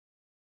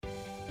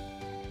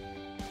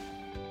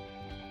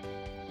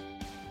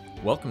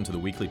Welcome to the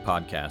weekly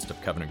podcast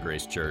of Covenant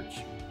Grace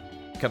Church.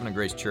 Covenant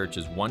Grace Church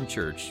is one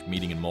church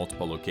meeting in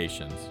multiple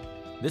locations.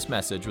 This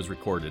message was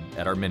recorded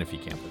at our Menifee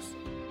campus.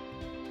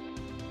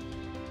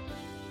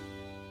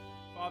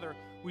 Father,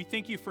 we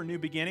thank you for new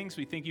beginnings.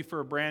 We thank you for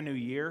a brand new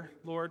year,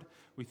 Lord.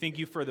 We thank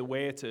you for the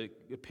way it's a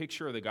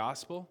picture of the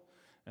gospel,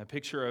 a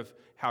picture of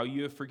how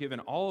you have forgiven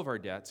all of our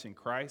debts in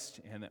Christ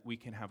and that we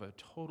can have a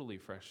totally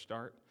fresh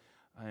start.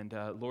 And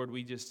Lord,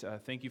 we just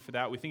thank you for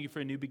that. We thank you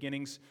for new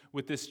beginnings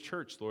with this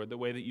church, Lord, the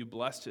way that you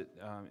blessed it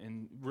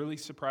in really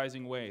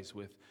surprising ways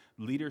with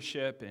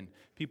leadership and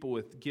people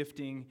with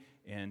gifting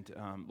and,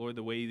 Lord,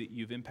 the way that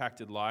you've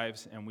impacted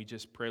lives. And we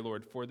just pray,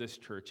 Lord, for this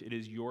church. It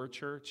is your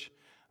church.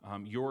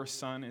 Your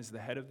Son is the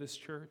head of this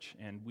church.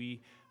 And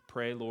we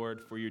pray,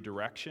 Lord, for your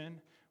direction.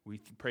 We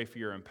pray for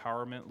your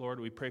empowerment, Lord.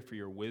 We pray for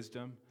your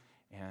wisdom.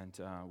 And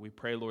we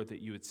pray, Lord,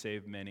 that you would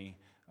save many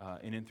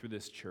in and through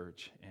this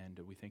church, and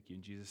we thank you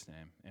in Jesus'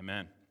 name.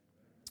 Amen.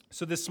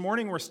 So this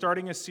morning we're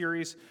starting a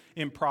series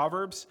in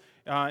Proverbs,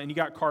 and you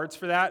got cards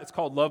for that. It's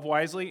called Love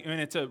Wisely, and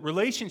it's a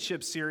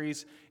relationship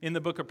series in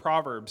the book of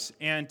Proverbs.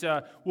 And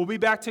we'll be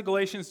back to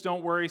Galatians.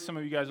 Don't worry. Some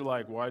of you guys are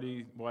like, why do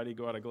you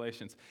go out of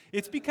Galatians?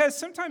 It's because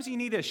sometimes you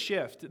need a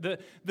shift.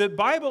 The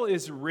Bible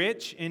is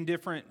rich in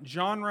different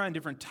genre and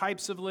different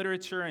types of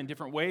literature and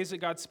different ways that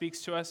God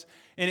speaks to us,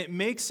 and it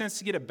makes sense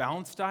to get a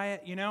balanced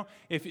diet. You know,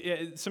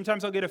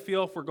 sometimes I'll get a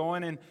feel if we're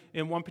going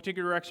in one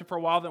particular direction for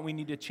a while that we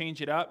need to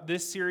change it up.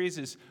 This series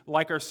is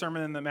like our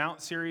Sermon on the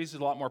Mount series, is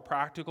a lot more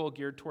practical,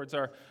 geared towards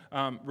our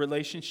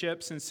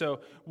relationships. And so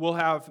we'll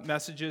have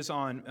messages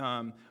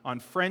on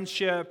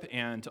friendship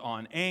and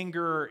on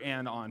anger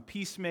and on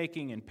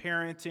peacemaking and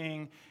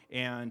parenting,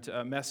 and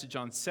a message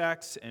on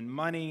sex and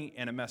money,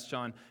 and a message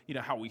on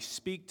how we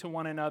speak to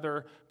one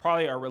another,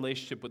 probably our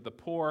relationship with the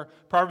poor.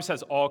 Proverbs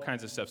has all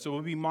kinds of stuff. So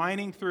we'll be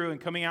mining through and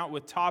coming out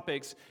with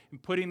topics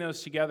and putting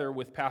those together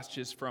with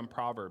passages from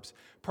Proverbs.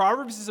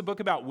 Proverbs is a book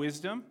about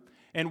wisdom.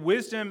 And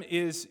wisdom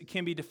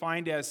can be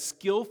defined as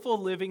skillful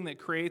living that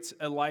creates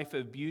a life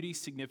of beauty,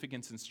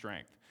 significance, and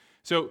strength.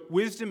 So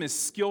wisdom is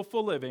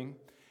skillful living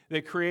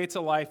that creates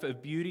a life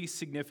of beauty,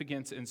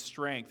 significance, and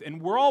strength.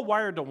 And we're all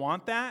wired to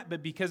want that,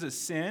 but because of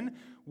sin,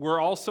 we're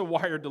also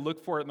wired to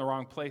look for it in the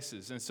wrong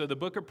places. And so the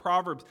book of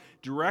Proverbs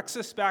directs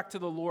us back to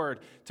the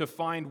Lord to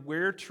find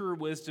where true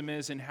wisdom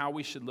is and how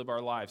we should live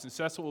our lives. And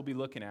so that's what we'll be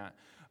looking at.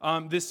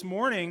 This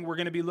morning, we're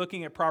going to be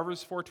looking at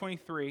Proverbs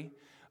 4:23.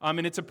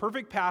 And it's a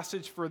perfect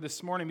passage for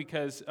this morning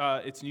because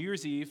it's New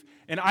Year's Eve,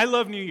 and I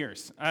love New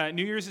Year's.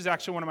 New Year's is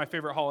actually one of my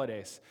favorite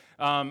holidays.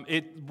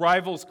 It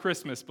rivals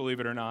Christmas, believe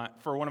it or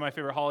not, for one of my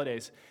favorite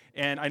holidays.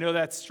 And I know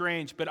that's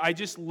strange, but I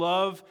just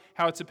love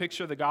how it's a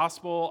picture of the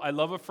gospel. I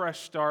love a fresh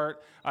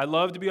start. I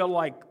love to be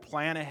able to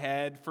plan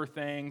ahead for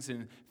things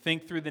and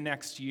think through the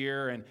next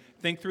year and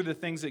think through the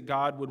things that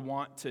God would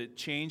want to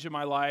change in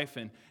my life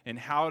and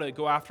how to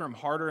go after them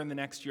harder in the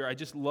next year. I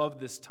just love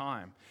this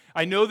time.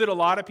 I know that a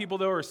lot of people,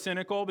 though, are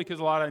cynical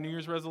because a lot of New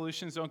Year's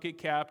resolutions don't get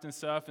kept and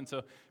stuff, and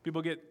so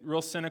people get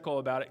real cynical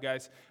about it,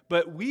 guys.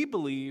 But we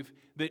believe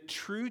that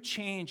true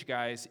change,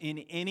 guys, in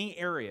any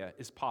area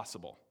is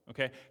possible,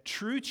 okay?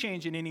 True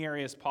change in any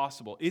area is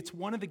possible. It's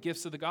one of the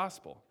gifts of the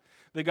gospel.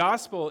 The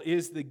gospel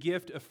is the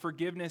gift of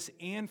forgiveness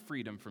and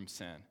freedom from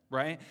sin,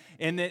 right?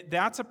 And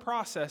that's a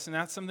process, and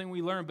that's something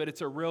we learn, but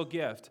it's a real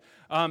gift.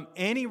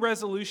 Any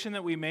resolution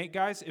that we make,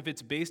 guys, if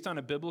it's based on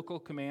a biblical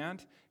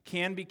command,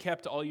 can be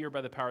kept all year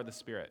by the power of the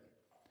Spirit.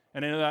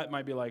 And I know that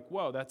might be like,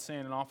 whoa, that's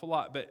saying an awful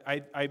lot, but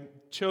I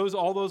chose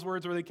all those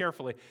words really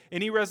carefully.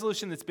 Any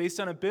resolution that's based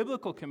on a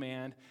biblical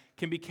command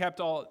can be kept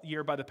all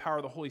year by the power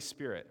of the Holy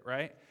Spirit,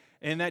 right?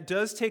 And that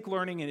does take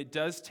learning, and it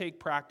does take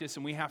practice,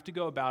 and we have to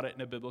go about it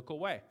in a biblical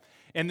way.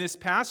 And this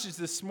passage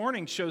this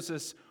morning shows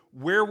us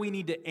where we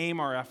need to aim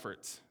our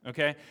efforts,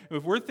 okay?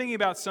 If we're thinking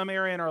about some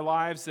area in our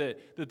lives that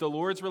the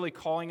Lord's really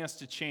calling us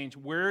to change,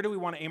 where do we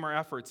want to aim our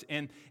efforts?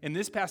 And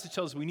this passage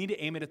tells us we need to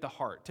aim it at the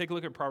heart. Take a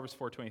look at Proverbs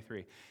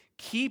 4:23.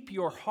 Keep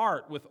your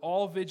heart with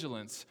all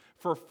vigilance,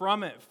 for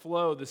from it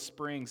flow the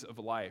springs of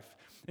life.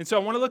 And so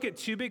I want to look at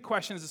two big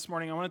questions this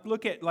morning. I want to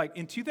look at,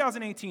 in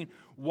 2018,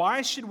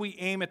 why should we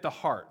aim at the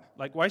heart?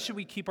 Why should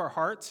we keep our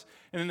hearts?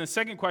 And then the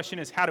second question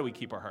is, how do we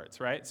keep our hearts,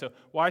 right? So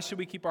why should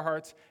we keep our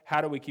hearts? How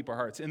do we keep our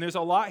hearts? And there's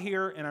a lot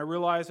here, and I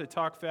realize I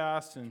talk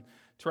fast and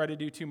try to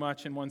do too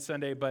much in one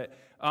Sunday, but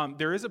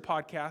there is a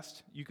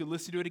podcast. You could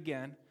listen to it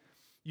again.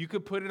 You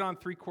could put it on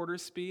 3/4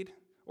 speed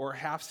or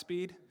half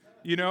speed,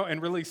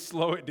 and really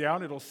slow it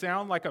down. It'll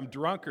sound like I'm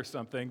drunk or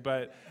something,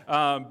 but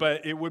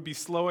it would be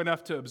slow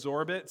enough to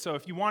absorb it. So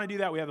if you want to do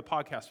that, we have the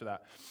podcast for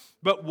that.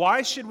 But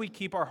why should we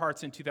keep our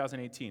hearts in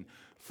 2018?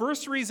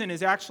 First reason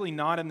is actually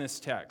not in this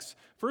text.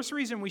 First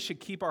reason we should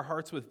keep our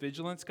hearts with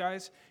vigilance,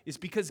 guys, is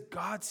because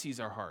God sees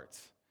our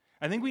hearts.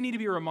 I think we need to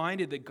be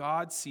reminded that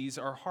God sees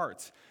our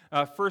hearts.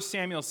 1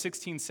 Samuel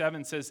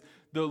 16:7 says,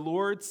 "The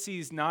Lord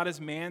sees not as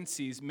man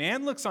sees.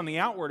 Man looks on the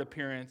outward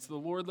appearance, the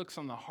Lord looks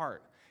on the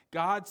heart."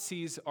 God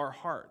sees our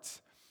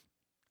hearts.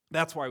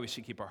 That's why we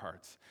should keep our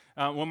hearts.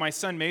 When my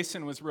son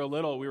Mason was real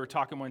little, we were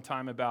talking one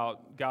time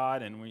about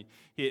God, and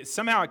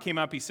somehow it came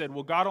up. He said,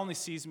 well, God only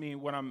sees me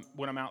when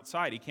I'm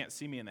outside. He can't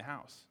see me in the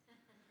house.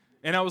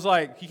 And I was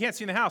like, he can't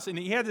see in the house. And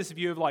he had this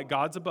view of like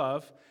God's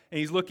above, and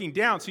he's looking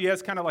down. So he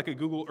has kind of like a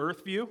Google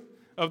Earth view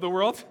of the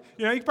world.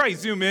 You know, you can probably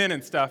zoom in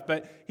and stuff,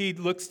 but he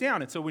looks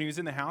down. And so when he was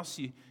in the house,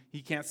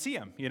 he can't see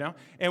him, you know.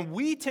 And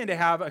we tend to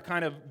have a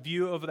kind of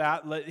view of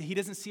that. He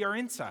doesn't see our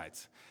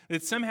insides.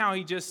 That somehow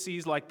he just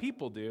sees, like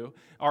people do,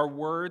 our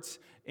words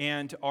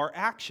and our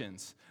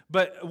actions.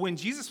 But when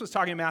Jesus was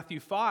talking in Matthew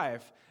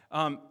 5,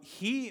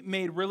 he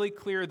made really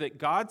clear that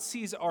God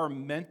sees our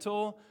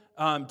mental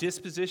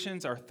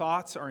dispositions, our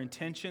thoughts, our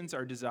intentions,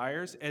 our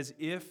desires, as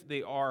if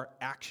they are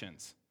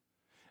actions.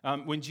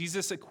 When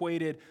Jesus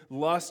equated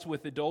lust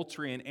with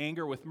adultery and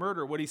anger with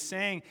murder, what he's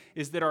saying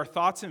is that our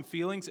thoughts and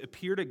feelings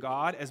appear to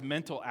God as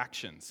mental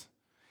actions.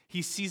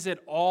 He sees it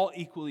all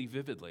equally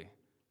vividly.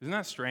 Isn't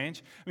that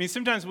strange? I mean,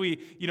 sometimes when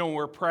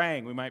we're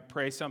praying, we might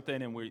pray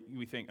something and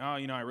we think, oh,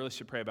 I really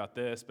should pray about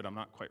this, but I'm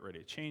not quite ready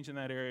to change in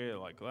that area.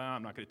 Like, well,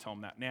 I'm not going to tell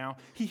him that now.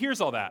 He hears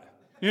all that.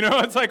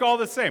 It's like all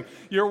the same.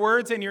 Your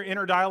words and your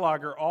inner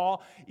dialogue are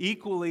all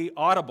equally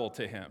audible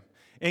to him.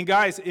 And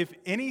guys, if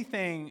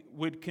anything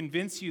would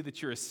convince you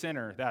that you're a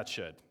sinner, that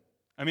should.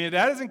 I mean, if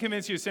that doesn't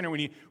convince you a sinner, when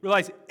you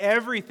realize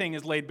everything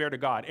is laid bare to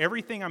God,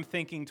 everything I'm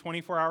thinking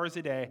 24 hours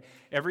a day,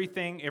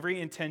 everything,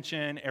 every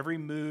intention, every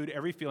mood,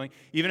 every feeling,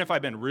 even if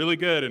I've been really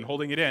good in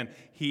holding it in,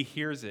 he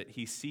hears it,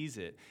 he sees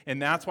it.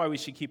 And that's why we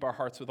should keep our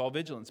hearts with all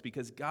vigilance,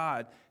 because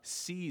God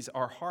sees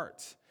our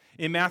hearts.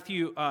 In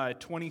Matthew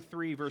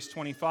 23, verse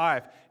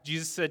 25,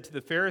 Jesus said to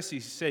the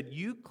Pharisees, he said,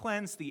 you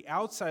cleanse the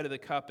outside of the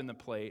cup and the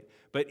plate,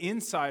 but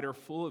inside are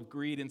full of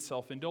greed and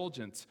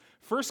self-indulgence.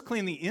 First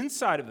clean the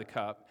inside of the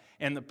cup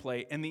and the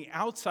plate, and the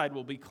outside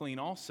will be clean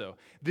also.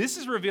 This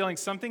is revealing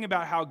something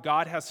about how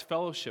God has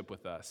fellowship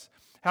with us.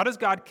 How does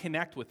God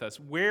connect with us?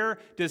 Where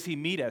does he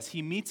meet us?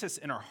 He meets us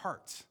in our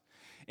hearts.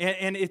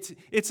 And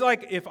it's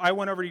like if I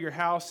went over to your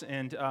house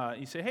and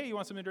you say, hey, you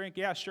want something to drink?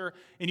 Yeah, sure.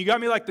 And you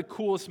got me like the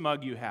coolest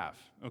mug you have,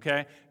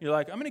 okay? You're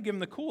like, I'm going to give him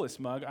the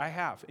coolest mug I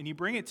have. And you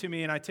bring it to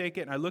me and I take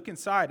it and I look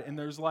inside and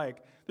there's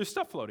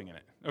stuff floating in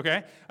it,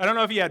 okay? I don't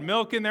know if you had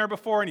milk in there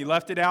before and you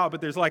left it out, but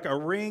there's like a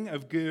ring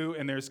of goo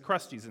and there's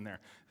crusties in there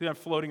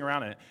floating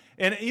around in it.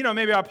 And,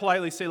 maybe I'll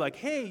politely say like,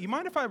 hey, you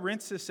mind if I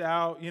rinse this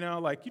out? You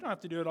don't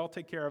have to do it. I'll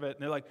take care of it.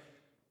 And they're like,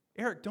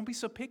 Eric, don't be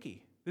so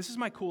picky. This is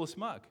my coolest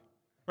mug.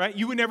 Right?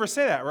 You would never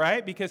say that,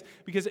 right? Because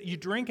you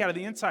drink out of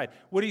the inside.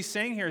 What he's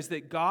saying here is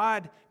that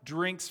God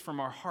drinks from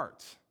our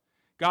hearts.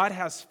 God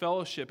has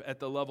fellowship at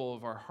the level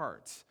of our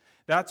hearts.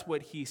 That's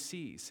what he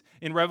sees.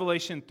 In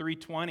Revelation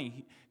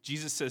 3:20,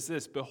 Jesus says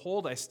this,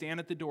 behold, I stand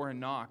at the door and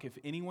knock. If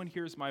anyone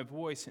hears my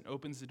voice and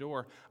opens the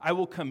door, I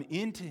will come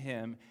into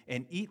him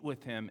and eat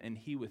with him and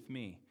he with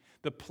me.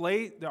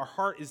 Our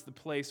heart is the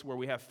place where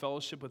we have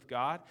fellowship with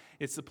God.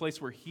 It's the place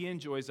where he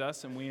enjoys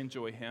us and we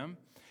enjoy him.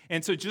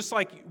 And so just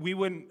like we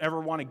wouldn't ever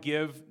want to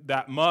give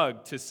that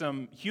mug to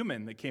some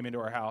human that came into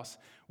our house,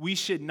 we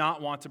should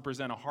not want to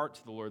present a heart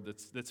to the Lord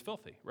that's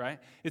filthy, right?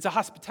 It's a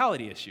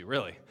hospitality issue,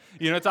 really.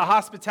 It's a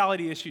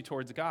hospitality issue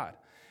towards God.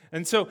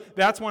 And so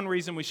that's one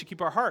reason we should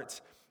keep our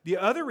hearts. The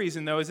other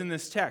reason, though, is in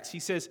this text. He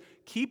says,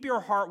 keep your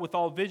heart with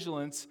all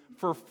vigilance,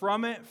 for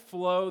from it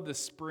flow the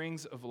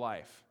springs of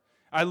life.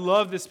 I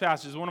love this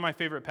passage. It's one of my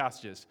favorite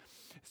passages.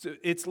 So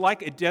it's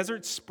like a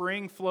desert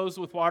spring flows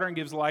with water and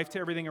gives life to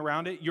everything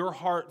around it. Your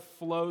heart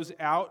flows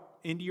out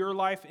into your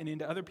life and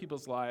into other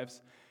people's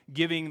lives,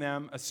 giving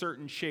them a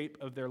certain shape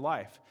of their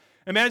life.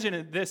 Imagine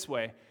it this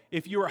way.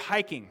 If you were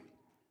hiking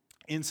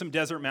in some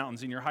desert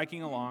mountains and you're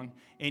hiking along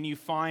and you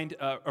find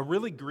a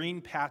really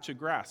green patch of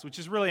grass, which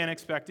is really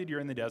unexpected.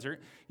 You're in the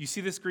desert. You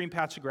see this green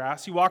patch of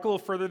grass. You walk a little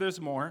further, there's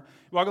more.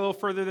 You walk a little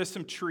further, there's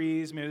some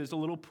trees. Maybe there's a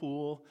little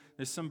pool.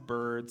 There's some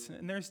birds.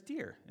 And there's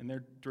deer. And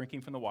they're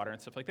drinking from the water and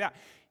stuff like that.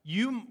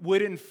 You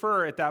would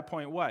infer at that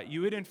point what?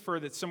 You would infer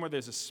that somewhere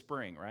there's a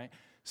spring, right?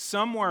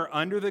 Somewhere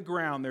under the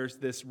ground, there's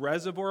this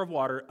reservoir of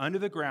water under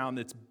the ground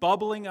that's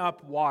bubbling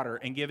up water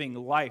and giving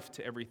life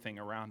to everything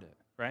around it,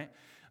 right?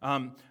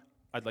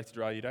 I'd like to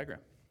draw you a diagram.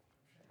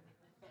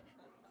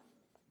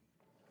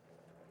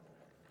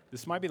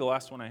 This might be the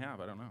last one I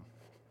have. I don't know.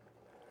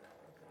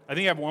 I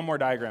think I have one more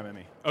diagram in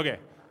me. Okay,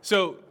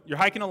 so you're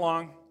hiking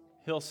along,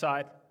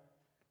 hillside.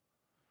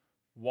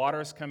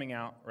 Water's coming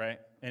out, right?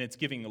 And it's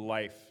giving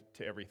life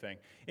to everything.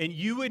 And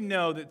you would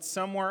know that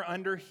somewhere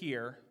under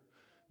here,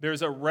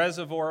 there's a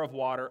reservoir of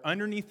water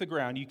underneath the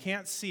ground. You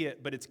can't see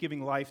it, but it's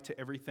giving life to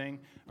everything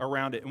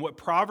around it. And what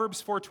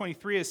Proverbs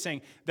 4:23 is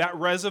saying, that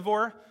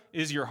reservoir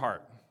is your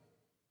heart.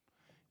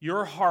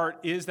 Your heart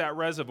is that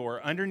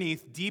reservoir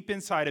underneath, deep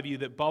inside of you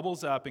that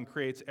bubbles up and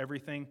creates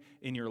everything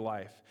in your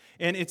life.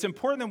 And it's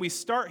important that we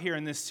start here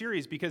in this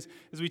series because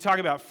as we talk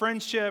about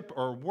friendship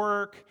or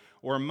work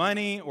or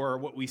money or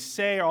what we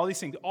say, all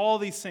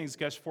these things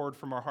gush forward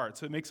from our heart.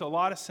 So it makes a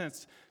lot of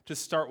sense to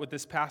start with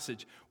this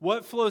passage.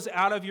 What flows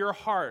out of your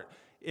heart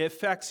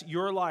affects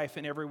your life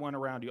and everyone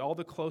around you, all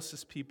the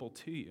closest people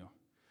to you.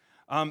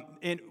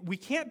 And we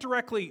can't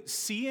directly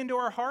see into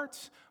our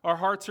hearts. Our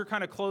hearts are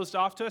kind of closed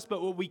off to us,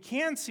 but what we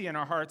can see in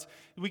our hearts,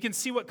 we can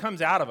see what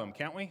comes out of them,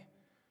 can't we?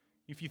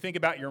 If you think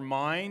about your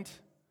mind,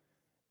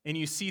 and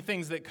you see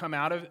things that come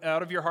out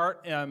of your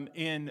heart.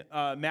 In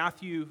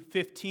Matthew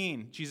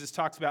 15, Jesus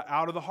talks about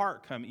out of the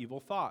heart come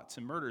evil thoughts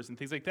and murders and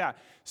things like that.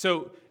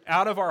 So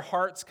out of our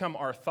hearts come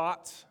our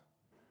thoughts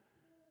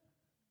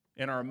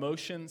and our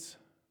emotions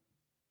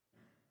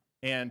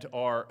and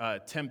our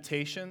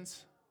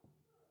temptations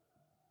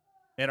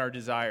and our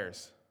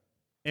desires.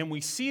 And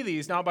we see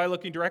these not by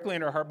looking directly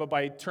into our heart, but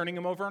by turning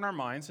them over in our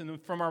minds. And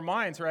from our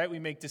minds, right, we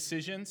make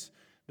decisions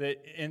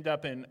that end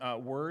up in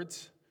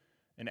words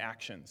and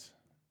actions.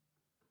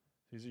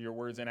 These are your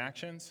words and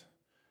actions.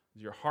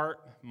 Your heart,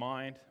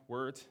 mind,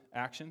 words,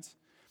 actions.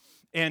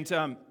 And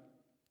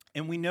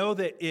we know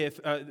that if,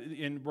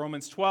 in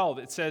Romans 12,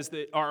 it says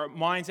that our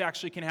minds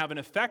actually can have an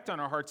effect on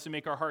our hearts to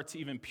make our hearts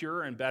even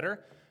purer and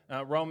better.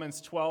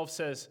 Romans 12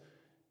 says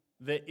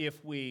that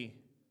if we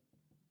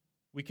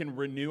can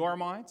renew our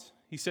minds.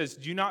 He says,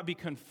 do not be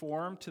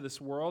conformed to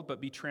this world,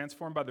 but be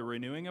transformed by the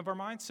renewing of our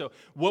minds. So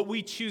what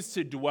we choose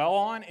to dwell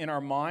on in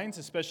our minds,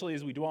 especially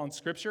as we dwell on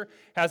Scripture,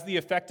 has the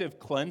effect of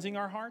cleansing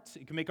our hearts.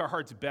 It can make our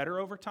hearts better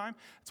over time.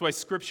 That's why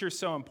Scripture is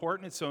so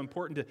important. It's so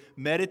important to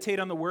meditate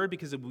on the Word,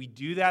 because if we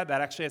do that,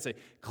 that actually has a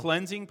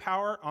cleansing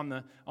power on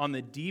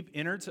the deep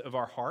innards of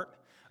our heart.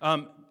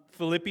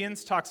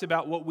 Philippians talks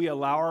about what we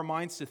allow our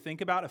minds to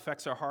think about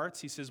affects our hearts.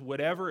 He says,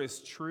 whatever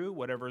is true,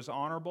 whatever is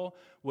honorable,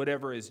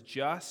 whatever is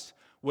just,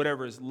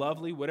 whatever is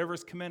lovely, whatever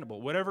is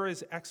commendable, whatever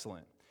is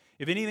excellent.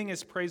 If anything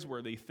is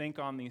praiseworthy, think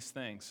on these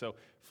things. So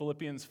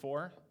Philippians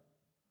 4,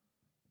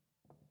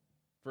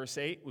 verse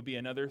 8 would be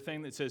another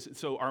thing that says,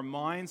 so our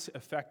minds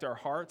affect our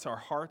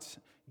hearts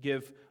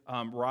give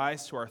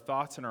rise to our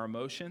thoughts and our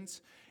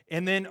emotions.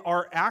 And then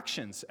our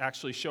actions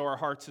actually show our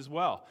hearts as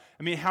well.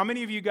 I mean, how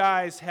many of you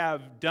guys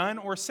have done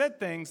or said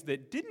things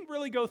that didn't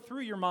really go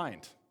through your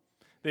mind?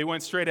 They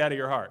went straight out of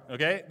your heart,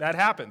 okay? That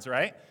happens,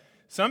 right?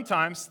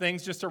 Sometimes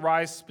things just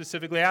arise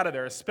specifically out of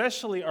there,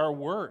 especially our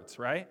words,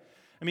 right?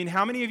 I mean,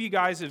 how many of you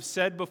guys have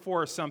said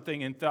before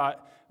something and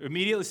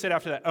immediately said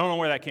after that, I don't know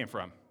where that came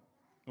from.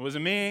 It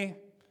wasn't me.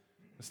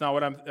 It's not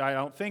what I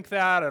don't think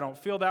that. I don't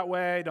feel that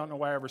way. I don't know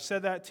why I ever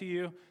said that to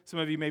you. Some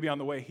of you may be on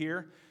the way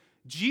here.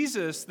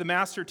 Jesus, the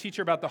master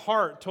teacher about the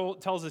heart,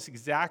 tells us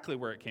exactly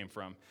where it came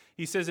from.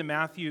 He says in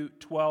Matthew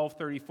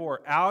 12:34,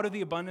 out of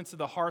the abundance of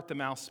the heart the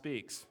mouth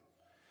speaks.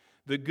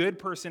 The good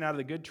person out of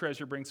the good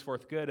treasure brings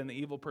forth good, and the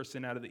evil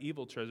person out of the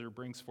evil treasure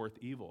brings forth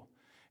evil.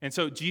 And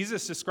so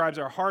Jesus describes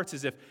our hearts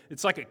as if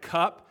it's like a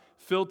cup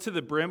filled to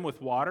the brim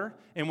with water,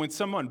 and when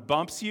someone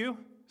bumps you,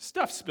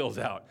 stuff spills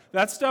out.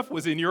 That stuff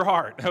was in your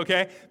heart,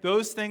 okay?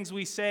 Those things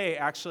we say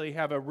actually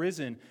have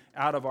arisen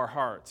out of our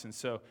hearts. And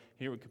so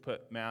here we could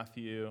put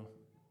Matthew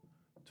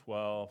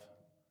 12,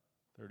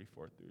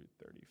 34 through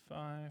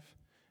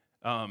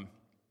 35.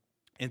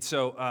 And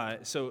so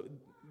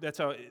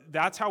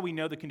that's how we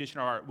know the condition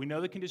of our heart. We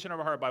know the condition of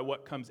our heart by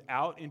what comes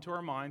out into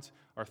our minds,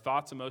 our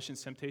thoughts,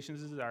 emotions,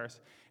 temptations, and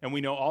desires. And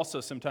we know also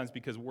sometimes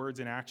because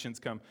words and actions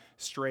come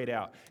straight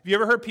out. Have you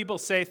ever heard people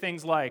say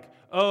things like,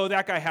 oh,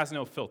 that guy has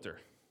no filter?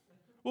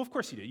 Well, of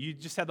course you do. You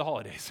just had the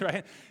holidays,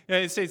 right?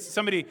 It says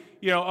somebody,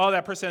 oh,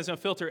 that person has no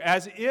filter.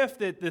 As if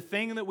the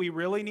thing that we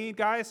really need,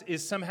 guys,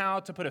 is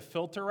somehow to put a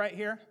filter right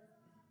here,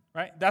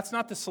 right? That's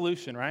not the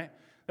solution, right?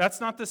 That's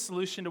not the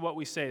solution to what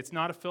we say. It's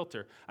not a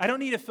filter. I don't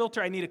need a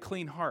filter. I need a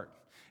clean heart.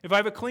 If I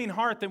have a clean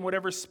heart, then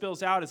whatever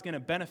spills out is going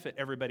to benefit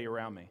everybody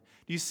around me.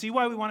 Do you see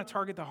why we want to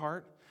target the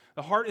heart?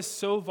 The heart is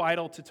so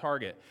vital to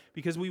target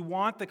because we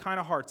want the kind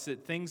of hearts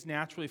that things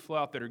naturally flow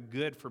out that are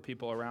good for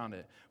people around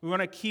it. We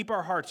want to keep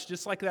our hearts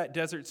just like that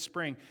desert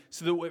spring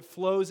so that what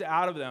flows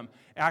out of them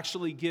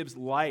actually gives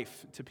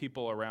life to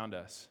people around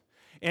us.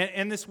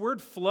 And this word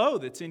flow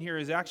that's in here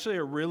is actually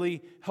a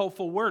really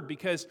helpful word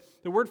because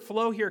the word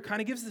flow here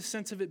kind of gives the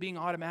sense of it being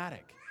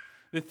automatic.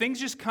 The things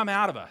just come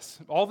out of us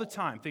all the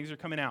time. Things are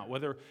coming out,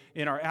 whether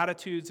in our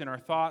attitudes, in our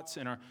thoughts,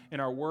 in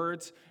our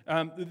words.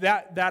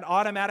 That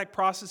automatic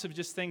process of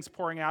just things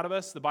pouring out of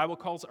us, the Bible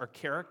calls our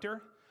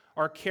character.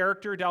 Our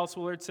character, Dallas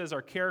Willard says,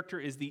 our character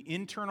is the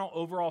internal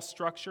overall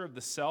structure of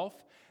the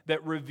self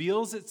that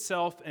reveals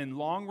itself in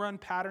long-run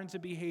patterns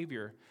of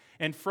behavior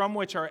and from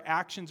which our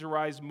actions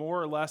arise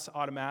more or less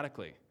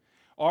automatically.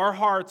 Our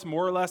hearts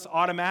more or less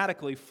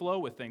automatically flow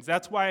with things.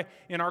 That's why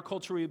in our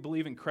culture we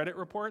believe in credit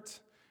reports.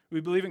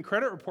 We believe in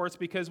credit reports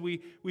because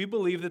we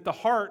believe that the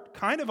heart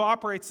kind of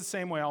operates the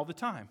same way all the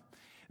time.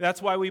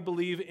 That's why we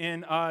believe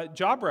in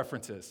job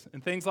references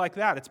and things like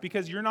that. It's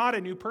because you're not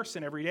a new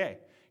person every day.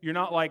 You're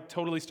not like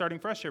totally starting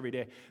fresh every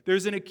day.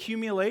 There's an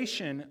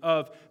accumulation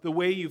of the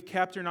way you've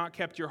kept or not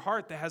kept your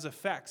heart that has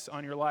effects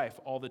on your life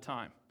all the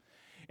time.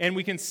 And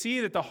we can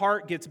see that the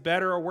heart gets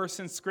better or worse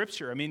in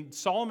Scripture. I mean,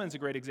 Solomon's a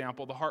great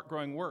example, the heart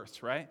growing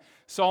worse, right?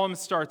 Solomon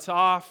starts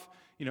off,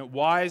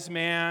 wise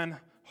man,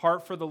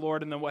 heart for the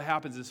Lord, and then what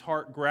happens? His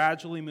heart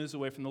gradually moves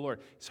away from the Lord.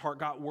 His heart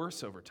got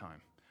worse over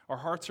time. Our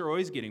hearts are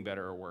always getting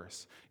better or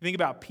worse. You think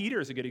about Peter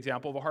as a good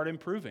example of a heart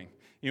improving.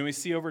 We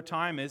see over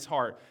time his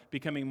heart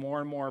becoming more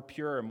and more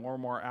pure and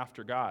more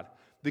after God.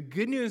 The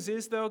good news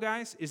is, though,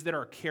 guys, is that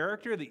our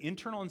character, the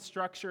internal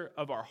structure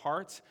of our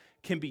hearts,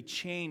 can be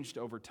changed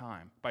over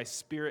time by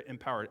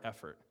Spirit-empowered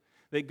effort.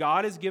 That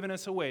God has given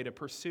us a way to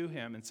pursue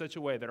Him in such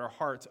a way that our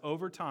hearts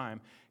over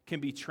time can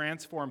be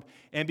transformed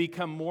and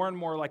become more and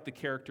more like the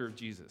character of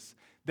Jesus.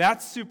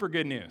 That's super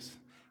good news.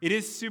 It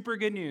is super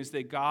good news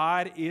that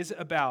God is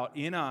about,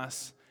 in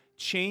us,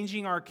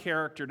 changing our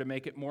character to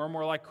make it more and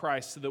more like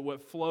Christ so that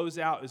what flows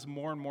out is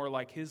more and more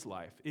like His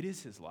life. It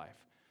is His life,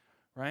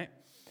 right?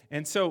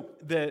 And so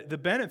the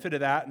benefit of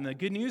that and the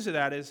good news of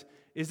that is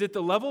that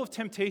the level of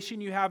temptation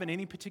you have in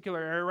any particular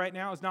area right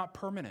now is not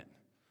permanent.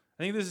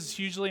 I think this is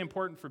hugely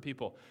important for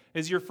people.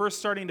 As you're first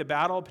starting to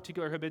battle a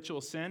particular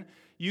habitual sin,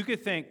 you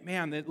could think,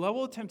 man, the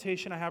level of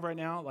temptation I have right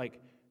now,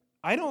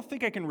 I don't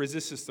think I can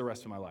resist this the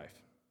rest of my life.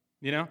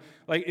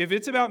 If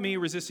it's about me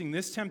resisting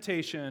this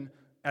temptation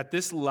at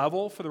this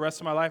level for the rest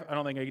of my life, I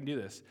don't think I can do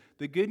this.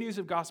 The good news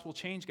of gospel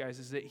change, guys,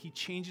 is that He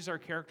changes our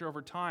character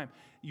over time.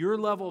 Your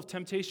level of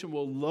temptation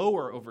will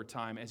lower over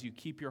time as you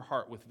keep your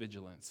heart with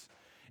vigilance.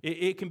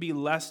 It can be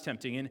less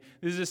tempting. And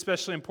this is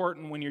especially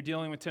important when you're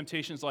dealing with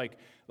temptations like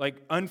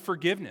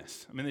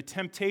unforgiveness. I mean, the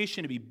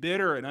temptation to be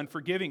bitter and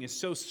unforgiving is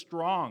so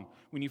strong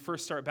when you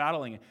first start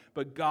battling it.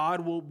 But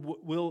God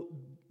will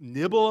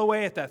nibble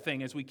away at that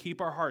thing as we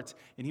keep our hearts,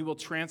 and He will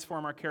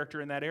transform our character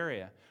in that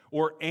area.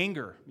 Or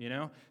anger,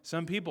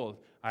 Some people,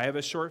 I have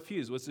a short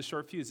fuse. What's the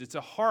short fuse? It's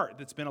a heart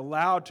that's been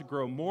allowed to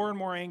grow more and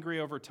more angry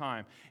over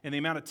time. And the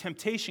amount of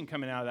temptation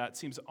coming out of that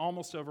seems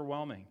almost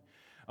overwhelming.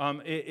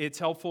 It's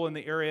helpful in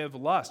the area of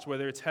lust,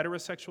 whether it's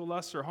heterosexual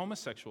lust or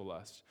homosexual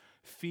lust,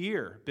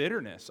 fear,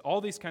 bitterness,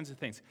 all these kinds of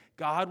things.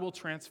 God will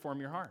transform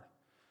your heart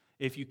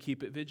if you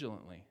keep it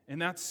vigilantly.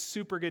 And that's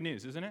super good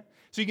news, isn't it?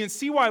 So you can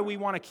see why we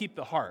want to keep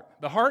the heart.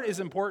 The heart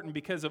is important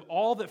because of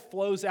all that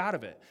flows out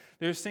of it.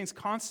 There's things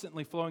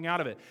constantly flowing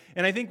out of it.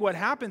 And I think what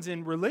happens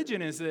in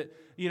religion is that,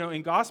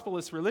 in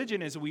gospelless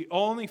religion is we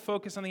only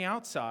focus on the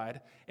outside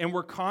and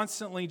we're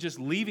constantly just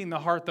leaving the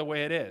heart the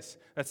way it is.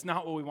 That's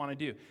not what we want to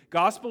do.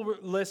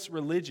 Gospelless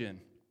religion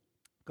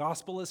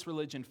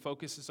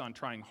focuses on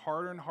trying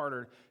harder and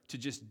harder to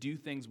just do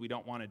things we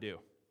don't want to do.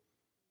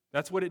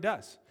 That's what it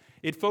does.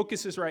 It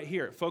focuses right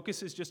here. It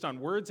focuses just on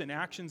words and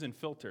actions and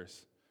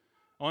filters.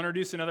 I'll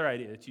introduce another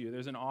idea to you.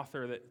 There's an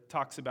author that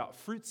talks about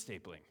fruit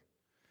stapling.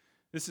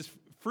 This is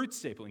fruit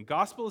stapling.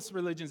 Gospelist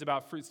religion is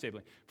about fruit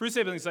stapling. Fruit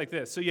stapling is like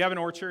this. So you have an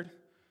orchard,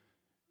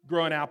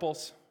 growing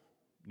apples.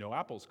 No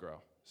apples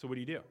grow. So what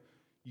do?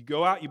 You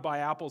go out, you buy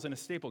apples and a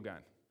staple gun.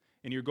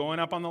 And you're going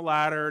up on the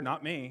ladder,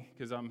 not me,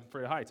 because I'm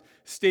afraid of heights,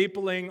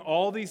 stapling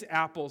all these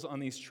apples on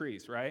these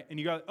trees, right? And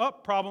you go,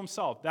 problem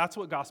solved. That's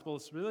what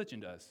gospelist religion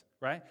does,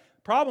 right?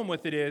 Problem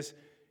with it is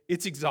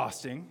it's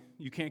exhausting.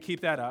 You can't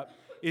keep that up.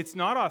 It's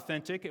not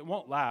authentic. It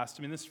won't last.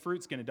 I mean, this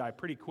fruit's going to die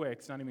pretty quick.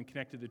 It's not even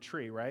connected to the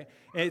tree, right?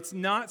 And it's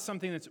not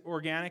something that's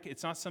organic.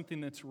 It's not something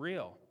that's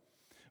real.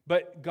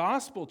 But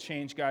gospel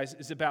change, guys,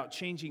 is about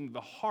changing the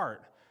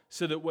heart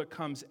so that what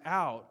comes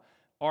out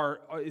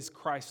is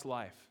Christ's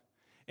life.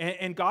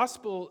 And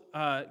gospel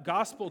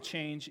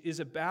change is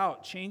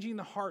about changing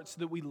the heart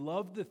so that we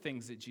love the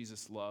things that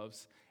Jesus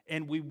loves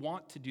and we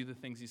want to do the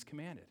things He's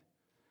commanded.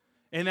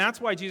 And that's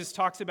why Jesus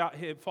talks about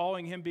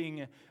following Him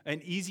being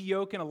an easy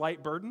yoke and a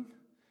light burden.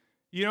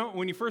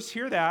 When you first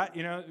hear that,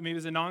 maybe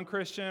as a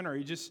non-Christian or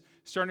you're just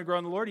starting to grow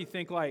in the Lord, you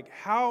think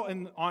how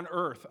on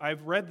earth,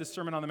 I've read the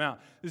Sermon on the Mount,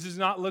 this does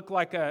not look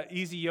like an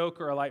easy yoke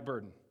or a light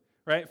burden,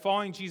 right?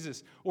 Following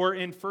Jesus. Or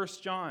in 1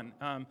 John,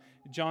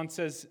 John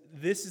says,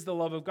 this is the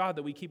love of God,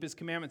 that we keep His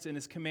commandments, and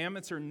His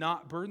commandments are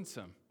not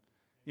burdensome.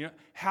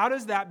 How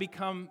does that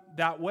become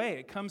that way?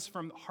 It comes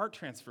from heart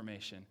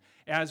transformation.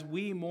 As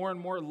we more and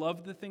more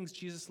love the things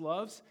Jesus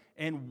loves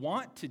and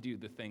want to do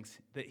the things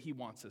that He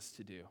wants us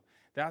to do.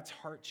 That's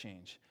heart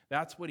change.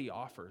 That's what He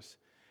offers.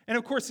 And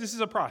of course, this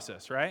is a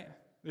process, right?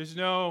 There's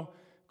no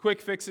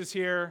quick fixes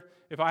here.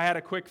 If I had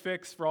a quick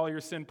fix for all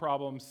your sin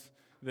problems,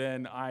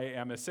 then I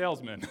am a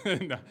salesman,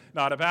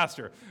 not a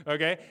pastor,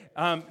 okay?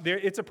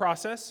 It's a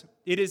process.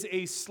 It is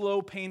a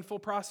slow, painful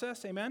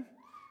process, amen?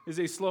 It is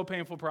a slow,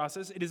 painful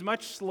process. It is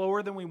much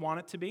slower than we want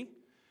it to be.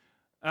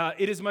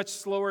 It is much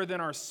slower than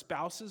our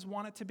spouses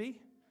want it to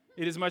be.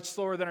 It is much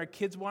slower than our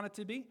kids want it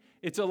to be.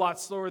 It's a lot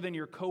slower than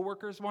your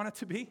coworkers want it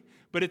to be.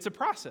 But it's a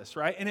process,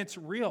 right? And it's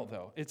real,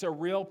 though. It's a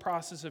real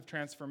process of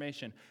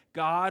transformation.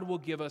 God will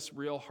give us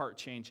real heart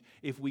change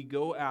if we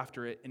go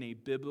after it in a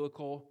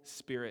biblical,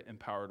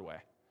 Spirit-empowered way.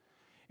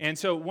 And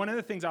so one of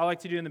the things I like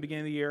to do in the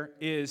beginning of the year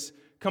is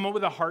come up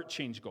with a heart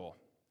change goal.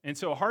 And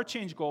so a heart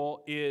change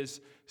goal is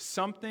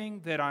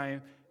something that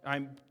I'm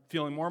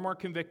feeling more and more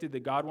convicted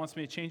that God wants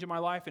me to change in my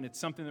life, and it's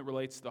something that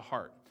relates to the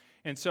heart.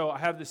 And so I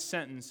have this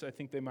sentence. I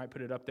think they might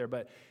put it up there.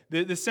 But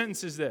the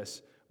sentence is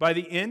this. By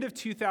the end of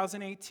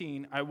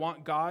 2018, I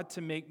want God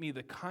to make me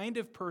the kind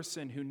of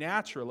person who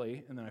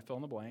naturally, and then I fill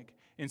in the blank,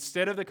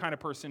 instead of the kind of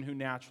person who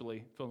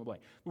naturally, fill in the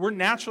blank. The word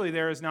naturally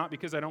there is not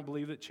because I don't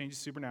believe that change is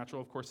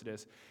supernatural. Of course it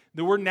is.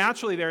 The word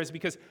naturally there is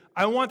because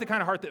I want the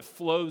kind of heart that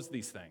flows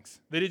these things,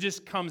 that it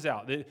just comes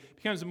out, that it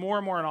becomes more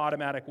and more an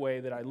automatic way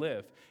that I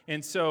live.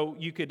 And so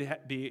you could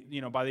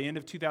be, by the end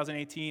of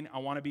 2018, I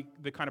want to be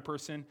the kind of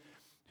person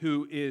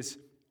who is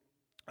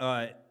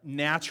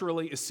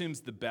naturally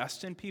assumes the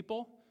best in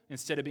people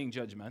instead of being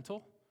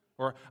judgmental.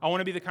 Or I want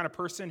to be the kind of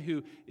person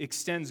who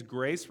extends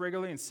grace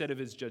regularly instead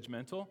of is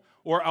judgmental.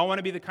 Or I want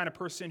to be the kind of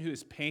person who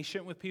is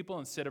patient with people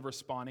instead of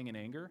responding in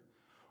anger.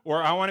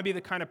 Or I want to be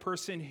the kind of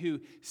person who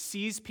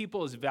sees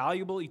people as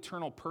valuable,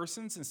 eternal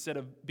persons instead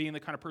of being the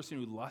kind of person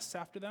who lusts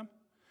after them.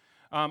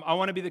 I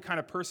want to be the kind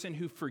of person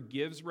who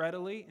forgives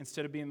readily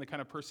instead of being the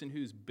kind of person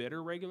who's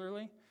bitter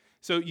regularly.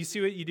 So you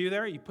see what you do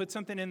there? You put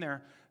something in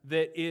there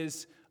that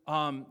is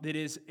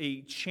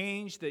a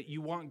change that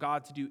you want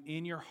God to do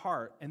in your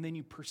heart, and then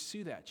you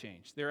pursue that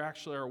change. There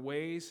actually are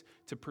ways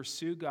to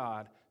pursue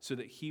God so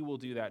that He will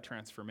do that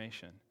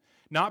transformation.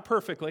 Not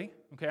perfectly,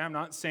 okay? I'm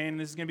not saying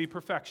this is going to be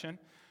perfection,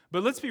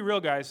 but let's be real,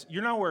 guys.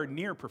 You're nowhere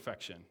near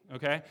perfection,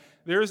 okay?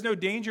 There is no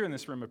danger in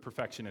this room of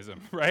perfectionism,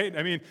 right?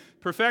 I mean,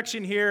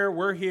 perfection here,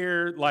 we're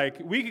here, like,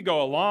 we could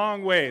go a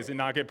long ways and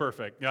not get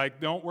perfect. Like,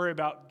 don't worry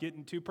about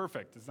getting too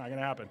perfect. It's not going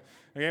to happen,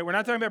 okay? We're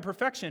not talking about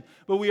perfection,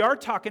 but we are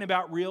talking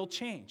about real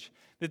change.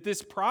 That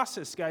this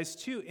process, guys,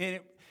 too, and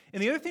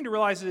the other thing to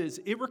realize is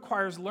it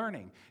requires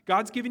learning.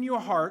 God's given you a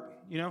heart,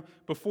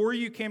 before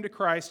you came to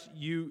Christ,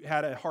 you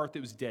had a heart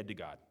that was dead to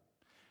God.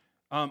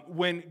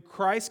 When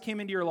Christ came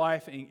into your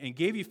life and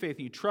gave you faith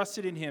and you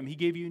trusted in Him, He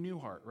gave you a new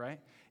heart, right?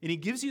 And He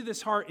gives you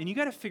this heart, and you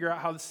got to figure out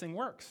how this thing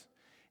works.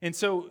 And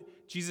so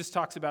Jesus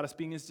talks about us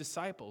being His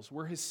disciples.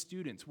 We're His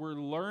students. We're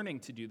learning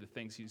to do the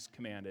things He's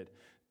commanded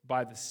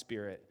by the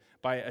Spirit,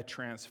 by a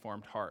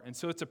transformed heart. And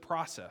so it's a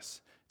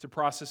process. It's a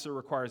process that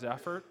requires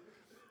effort.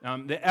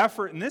 The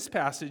effort in this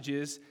passage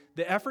is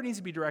the effort needs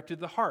to be directed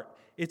to the heart.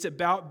 It's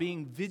about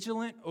being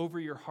vigilant over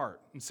your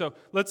heart. And so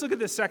let's look at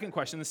the second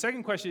question. The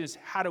second question is,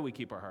 how do we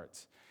keep our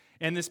hearts?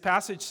 And this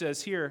passage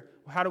says here,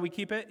 how do we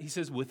keep it? He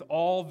says, with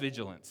all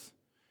vigilance.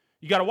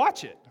 You got to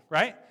watch it,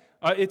 right?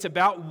 It's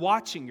about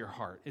watching your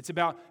heart. It's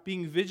about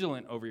being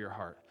vigilant over your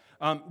heart.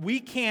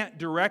 We can't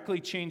directly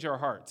change our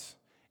hearts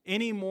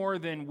any more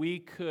than we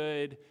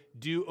could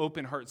do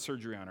open heart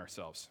surgery on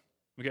ourselves.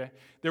 Okay?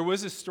 There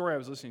was this story I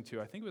was listening to.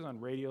 I think it was on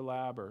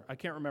Radiolab, or I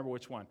can't remember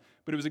which one.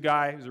 But it was a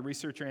guy who was a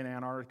researcher in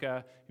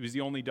Antarctica. He was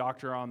the only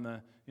doctor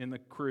in the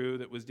crew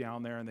that was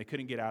down there, and they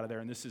couldn't get out of there.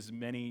 And this is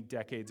many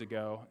decades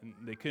ago. And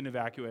they couldn't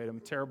evacuate him.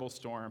 Terrible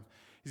storm.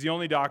 He's the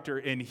only doctor,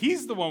 and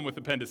he's the one with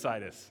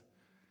appendicitis.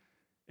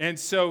 And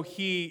so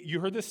you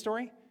heard this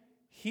story?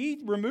 He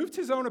removed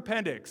his own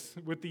appendix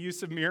with the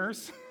use of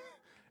mirrors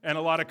and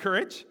a lot of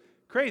courage.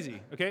 Crazy,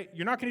 okay?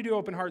 You're not going to do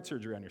open heart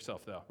surgery on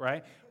yourself, though,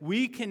 right?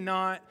 We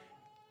cannot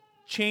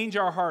change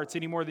our hearts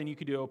any more than you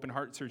could do open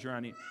heart surgery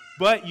on you.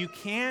 But you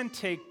can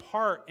take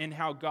part in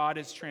how God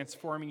is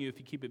transforming you if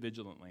you keep it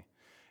vigilantly.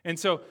 And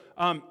so,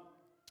 a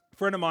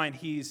friend of mine,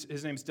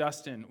 his name's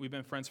Dustin. We've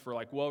been friends for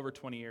well over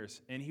 20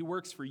 years. And he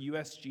works for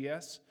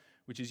USGS,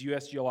 which is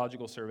U.S.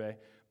 Geological Survey.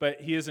 But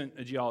he isn't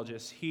a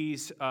geologist.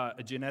 He's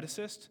a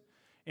geneticist.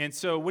 And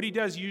so what he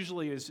does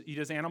usually is he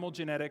does animal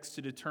genetics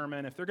to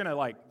determine if they're going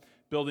to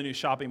build a new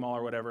shopping mall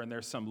or whatever, and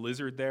there's some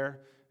lizard there,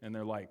 and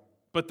they're like,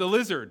 but the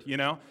lizard,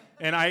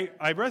 And I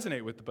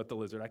resonate with but the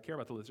lizard. I care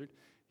about the lizard.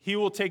 He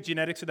will take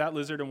genetics of that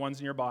lizard and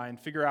ones nearby and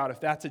figure out if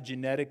that's a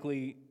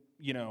genetically,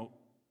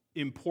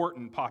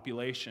 important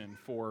population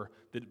for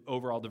the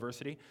overall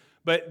diversity.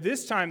 But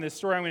this time, this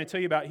story I'm going to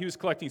tell you about, he was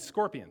collecting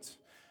scorpions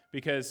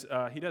because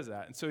he does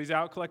that. And so he's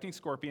out collecting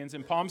scorpions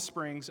in Palm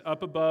Springs,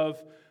 up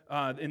above,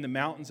 in the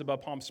mountains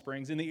above Palm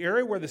Springs, in the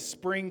area where the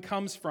spring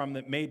comes from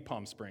that made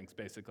Palm Springs,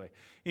 basically.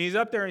 And he's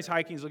up there and he's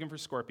hiking, he's looking for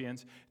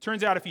scorpions.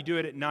 Turns out if you do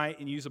it at night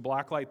and use a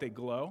black light, they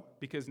glow,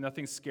 because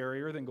nothing's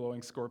scarier than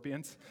glowing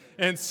scorpions.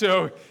 And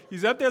so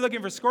he's up there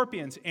looking for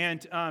scorpions,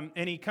 and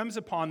he comes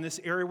upon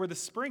this area where the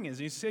spring is.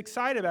 And he's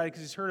excited about it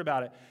because he's heard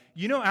about it.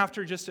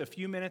 After just a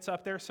few minutes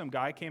up there, some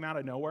guy came out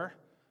of nowhere.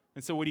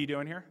 And so what are you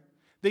doing here?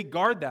 They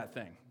guard that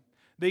thing.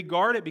 They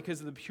guard it because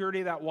of the purity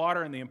of that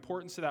water and the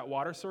importance of that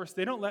water source.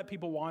 They don't let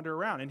people wander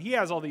around. And he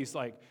has all these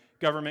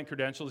government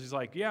credentials. He's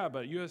like, yeah,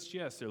 but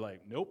USGS. They're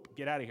like, nope,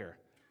 get out of here.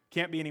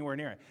 Can't be anywhere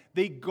near it.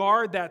 They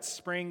guard that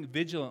spring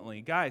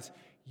vigilantly. Guys,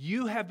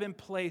 you have been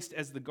placed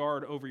as the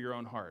guard over your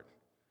own heart.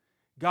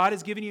 God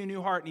has given you a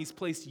new heart, and He's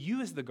placed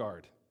you as the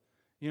guard.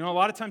 A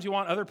lot of times you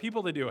want other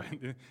people to do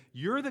it.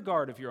 You're the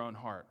guard of your own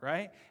heart,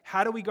 right?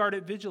 How do we guard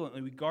it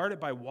vigilantly? We guard it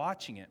by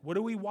watching it. What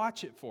do we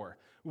watch it for?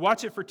 We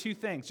watch it for two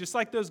things. Just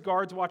like those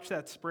guards watch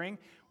that spring,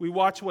 we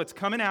watch what's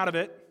coming out of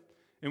it,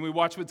 and we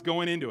watch what's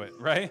going into it,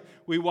 right?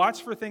 We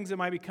watch for things that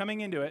might be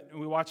coming into it, and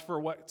we watch for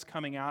what's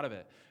coming out of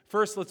it.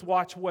 First, let's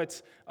watch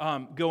what's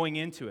going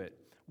into it.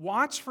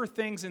 Watch for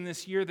things in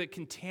this year that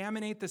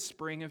contaminate the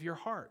spring of your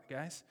heart,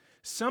 guys.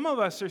 Some of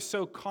us are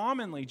so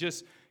commonly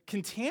just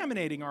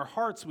contaminating our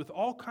hearts with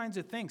all kinds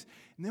of things.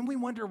 And then we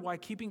wonder why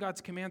keeping God's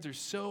commands are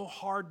so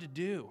hard to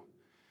do.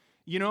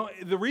 You know,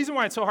 the reason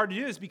why it's so hard to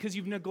do is because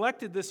you've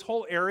neglected this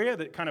whole area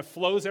that kind of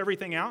flows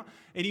everything out,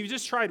 and you've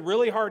just tried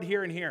really hard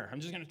here and here. I'm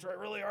just going to try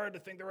really hard to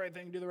think the right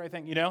thing, do the right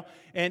thing, you know?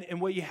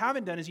 And what you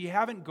haven't done is you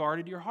haven't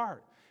guarded your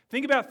heart.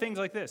 Think about things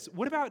like this.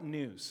 What about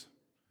news?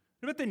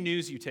 What about the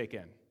news you take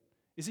in?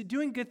 Is it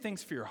doing good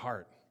things for your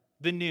heart?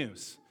 The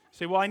news. You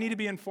say, well, I need to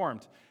be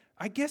informed.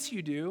 I guess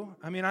you do.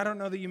 I mean, I don't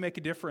know that you make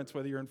a difference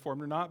whether you're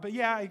informed or not, but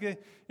yeah,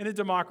 in a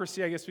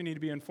democracy, I guess we need to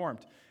be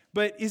informed.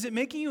 But is it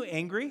making you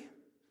angry?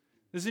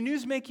 Does the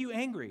news make you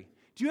angry?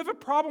 Do you have a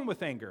problem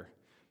with anger?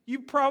 You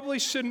probably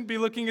shouldn't be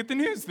looking at the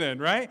news then,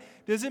 right?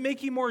 Does it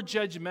make you more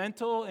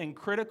judgmental and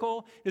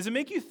critical? Does it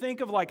make you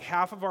think of like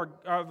half of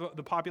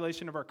the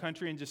population of our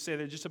country and just say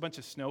they're just a bunch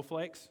of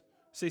snowflakes?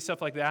 Say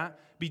stuff like that?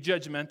 Be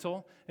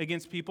judgmental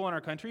against people in our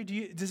country?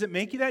 Does it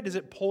make you that? Does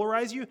it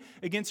polarize you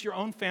against your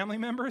own family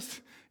members?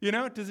 You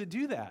know, does it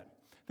do that?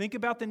 Think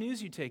about the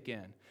news you take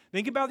in.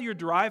 Think about your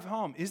drive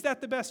home. Is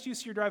that the best use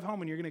of your drive home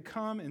when you're going to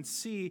come and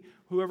see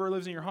whoever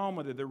lives in your home,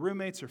 whether they're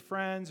roommates or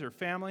friends or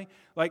family?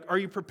 Like, are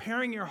you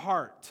preparing your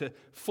heart to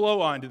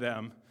flow onto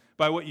them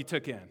by what you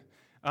took in?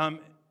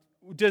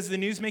 Does the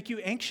news make you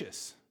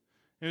anxious?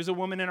 There's a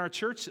woman in our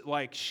church,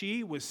 like,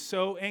 she was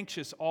so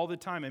anxious all the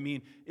time. I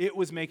mean, it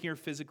was making her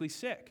physically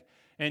sick.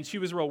 And she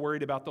was real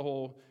worried about the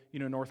whole,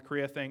 North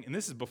Korea thing. And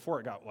this is before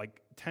it got, like,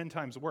 10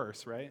 times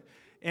worse, right?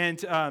 And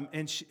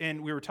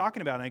we were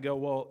talking about it, and I go,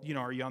 well,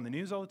 are you on the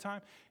news all the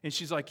time? And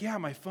she's like, yeah,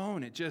 my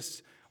phone, it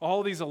just,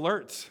 all these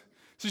alerts.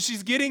 So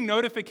she's getting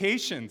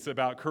notifications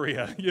about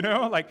Korea,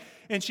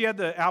 and she had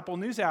the Apple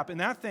News app, and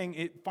that thing,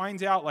 it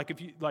finds out, like,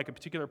 if you, like a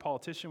particular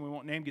politician we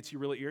won't name gets you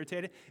really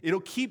irritated, it'll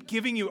keep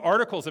giving you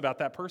articles about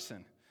that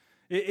person.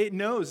 It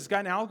knows, it's got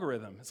an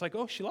algorithm. It's like,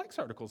 oh, she likes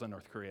articles on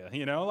North Korea,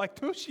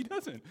 like, no, she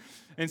doesn't.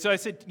 And so I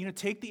said,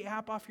 take the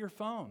app off your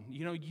phone.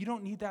 You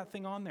don't need that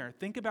thing on there.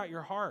 Think about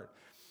your heart.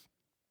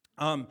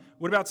 What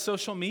about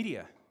social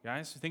media,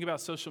 guys? Think about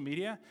social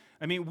media.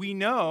 I mean, we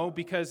know,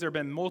 because there have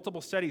been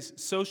multiple studies,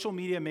 social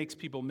media makes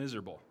people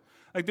miserable.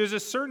 Like, there's a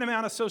certain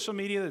amount of social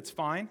media that's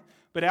fine,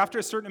 but after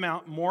a certain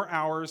amount, more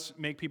hours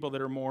make people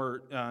that are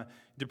more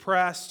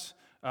depressed,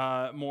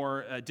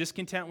 more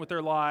discontent with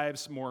their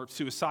lives, more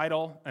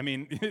suicidal. I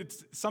mean,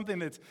 it's something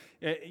that's,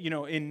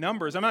 in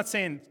numbers. I'm not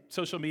saying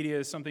social media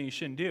is something you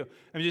shouldn't do.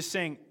 I'm just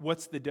saying,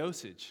 what's the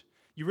dosage?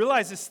 You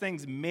realize this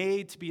thing's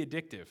made to be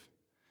addictive.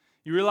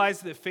 You realize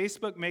that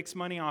Facebook makes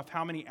money off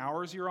how many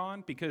hours you're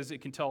on because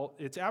it can tell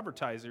its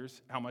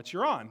advertisers how much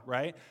you're on,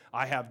 right?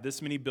 I have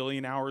this many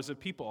billion hours of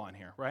people on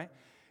here, right?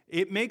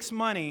 It makes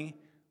money.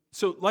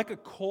 So like a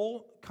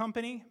coal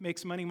company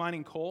makes money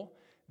mining coal,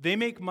 they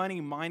make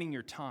money mining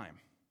your time.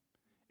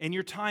 And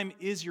your time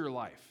is your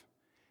life.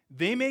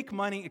 They make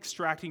money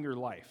extracting your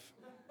life.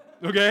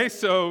 Okay,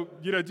 so,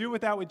 do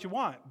with that what you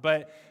want.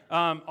 But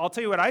I'll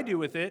tell you what I do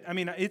with it. I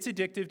mean, it's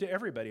addictive to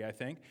everybody, I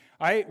think.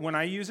 When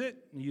I use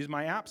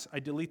my apps, I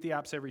delete the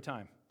apps every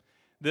time.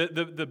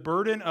 The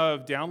burden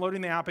of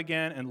downloading the app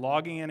again and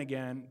logging in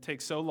again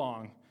takes so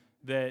long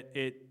that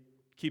it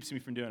keeps me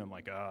from doing it. I'm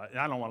like,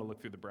 I don't want to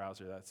look through the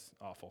browser. That's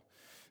awful.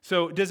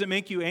 So does it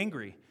make you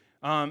angry?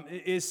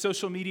 Is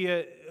social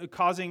media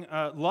causing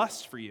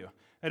lust for you?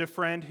 I had a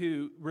friend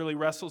who really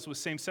wrestles with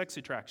same-sex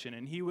attraction,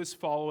 and he was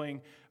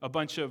following a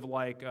bunch of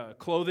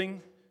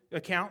clothing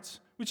accounts,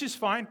 which is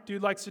fine.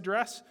 Dude likes to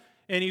dress,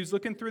 and he was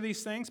looking through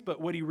these things,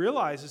 but what he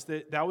realized is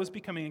that was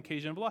becoming an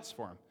occasion of lust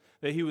for him,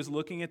 that he was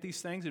looking at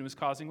these things and it was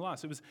causing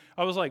lust.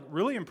 I was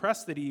really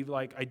impressed that he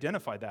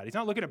identified that. He's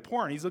not looking at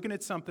porn. He's looking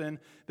at something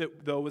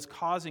that, though, was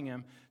causing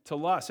him to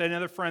lust. I had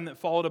another friend that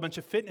followed a bunch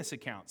of fitness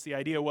accounts. The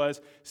idea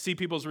was see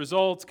people's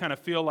results, kind of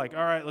feel like,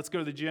 all right, let's go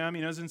to the gym.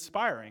 It's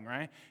inspiring,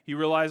 right? He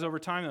realized over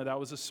time, though, that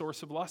was a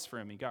source of lust for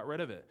him. He got rid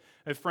of it.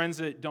 I have friends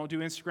that don't do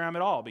Instagram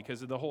at all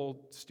because of the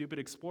whole stupid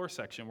explore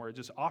section where it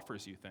just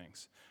offers you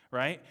things,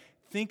 right?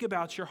 Think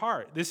about your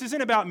heart. This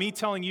isn't about me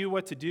telling you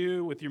what to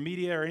do with your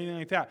media or anything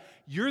like that.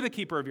 You're the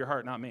keeper of your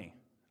heart, not me.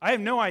 I have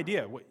no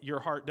idea what your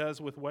heart does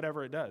with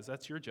whatever it does.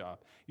 That's your job.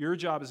 Your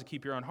job is to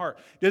keep your own heart.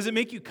 Does it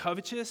make you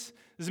covetous?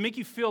 Does it make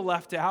you feel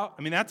left out?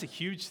 I mean, that's a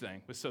huge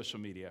thing with social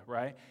media,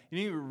 right? You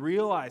don't even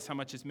realize how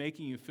much it's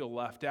making you feel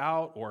left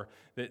out or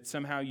that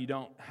somehow you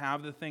don't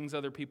have the things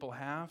other people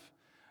have.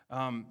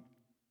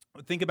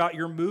 Think about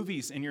your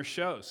movies and your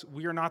shows.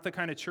 We are not the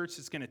kind of church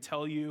that's going to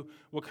tell you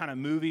what kind of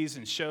movies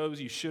and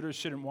shows you should or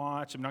shouldn't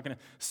watch. I'm not going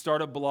to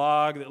start a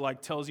blog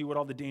that tells you what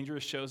all the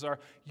dangerous shows are.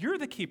 You're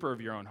the keeper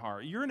of your own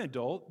heart. You're an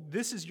adult.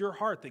 This is your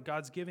heart that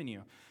God's given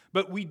you.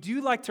 But we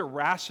do like to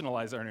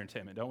rationalize our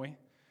entertainment, don't we?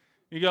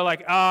 You go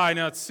I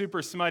know it's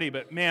super smutty,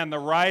 but man, the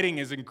writing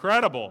is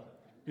incredible.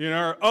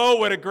 Or, oh,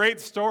 what a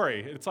great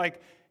story. It's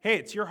like, hey,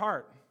 it's your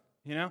heart.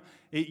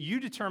 You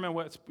determine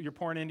what you're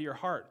pouring into your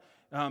heart.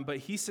 But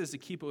he says to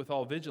keep it with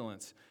all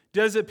vigilance.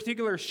 Does a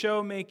particular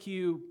show make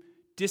you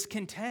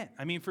discontent?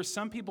 I mean, for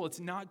some people, it's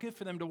not good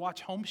for them to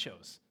watch home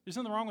shows. There's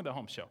nothing wrong with a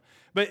home show.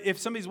 But if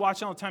somebody's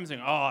watching all the time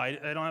saying, oh, I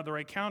don't have the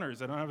right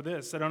counters, I don't have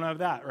this, I don't have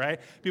that,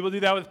 right? People do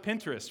that with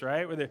Pinterest,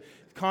 right? Where they're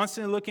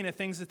constantly looking at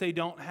things that they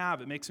don't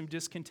have. It makes them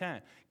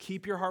discontent.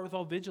 Keep your heart with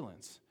all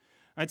vigilance.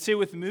 I'd say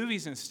with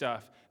movies and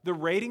stuff, The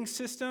rating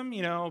system,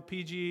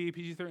 PG,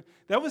 PG-13,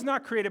 that was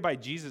not created by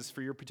Jesus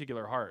for your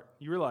particular heart.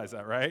 You realize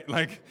that, right?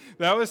 Like,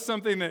 that was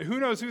something that, who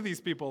knows who these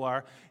people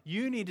are?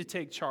 You need to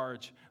take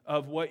charge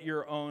of what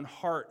your own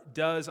heart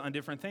does on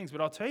different things.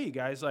 But I'll tell you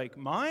guys, like,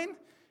 mine,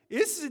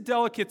 this is a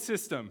delicate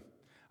system.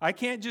 I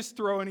can't just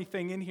throw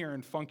anything in here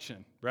and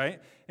function,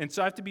 right? And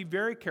so I have to be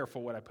very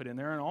careful what I put in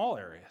there in all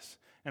areas.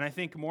 And I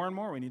think more and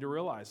more we need to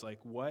realize, like,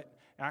 what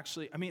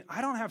actually,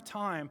 I don't have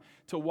time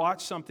to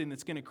watch something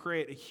that's going to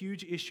create a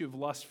huge issue of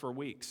lust for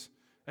weeks.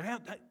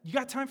 You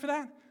got time for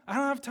that? I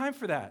don't have time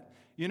for that.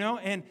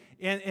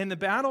 And the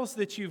battles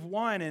that you've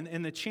won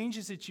and the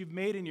changes that you've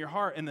made in your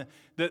heart and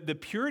the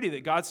purity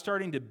that God's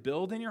starting to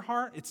build in your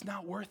heart, it's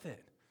not worth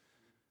it.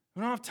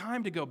 We don't have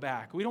time to go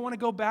back. We don't want to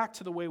go back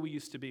to the way we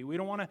used to be. We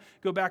don't want to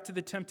go back to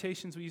the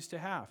temptations we used to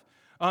have.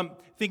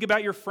 Think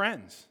about your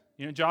friends.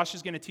 Josh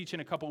is going to teach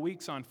in a couple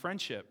weeks on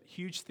friendship.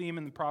 Huge theme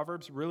in the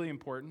Proverbs, really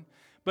important.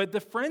 But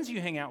the friends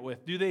you hang out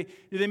with, do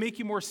they make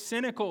you more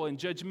cynical and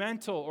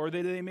judgmental, or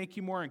do they make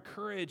you more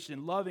encouraged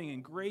and loving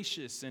and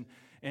gracious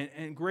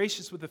and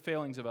gracious with the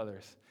failings of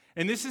others?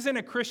 And this isn't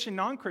a Christian,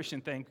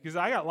 non-Christian thing, because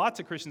I got lots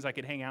of Christians I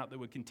could hang out that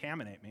would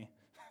contaminate me.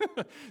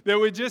 That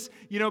would just,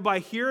 by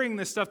hearing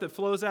the stuff that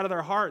flows out of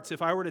their hearts,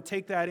 if I were to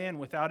take that in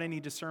without any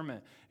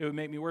discernment, it would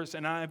make me worse.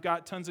 And I've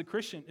got tons of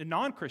Christian and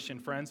non-Christian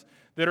friends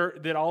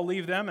that I'll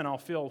leave them and I'll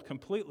feel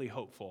completely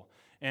hopeful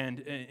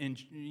and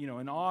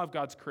in awe of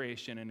God's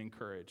creation and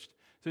encouraged.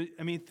 So,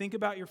 think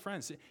about your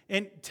friends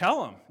and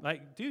tell them,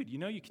 like, dude, you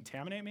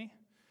contaminate me?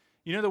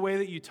 The way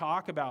that you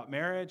talk about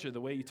marriage or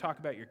the way you talk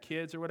about your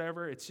kids or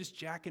whatever, it's just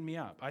jacking me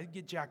up. I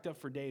get jacked up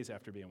for days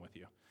after being with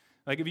you.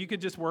 Like, if you could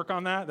just work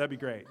on that, that'd be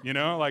great.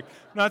 Like,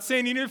 I'm not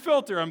saying you need a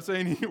filter. I'm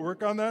saying you need to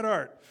work on that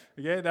art.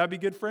 Okay, that'd be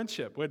good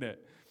friendship, wouldn't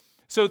it?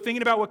 So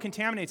thinking about what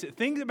contaminates it,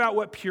 think about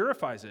what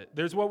purifies it.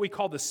 There's what we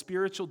call the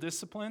spiritual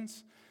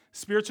disciplines.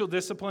 Spiritual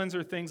disciplines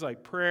are things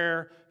like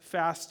prayer,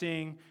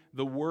 fasting,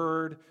 the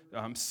word,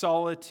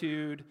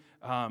 solitude,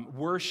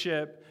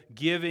 worship,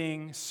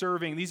 giving,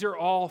 serving. These are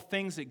all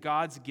things that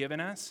God's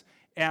given us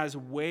as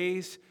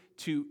ways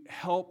to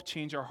help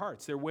change our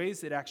hearts. They're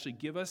ways that actually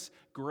give us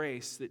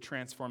grace that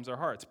transforms our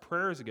hearts.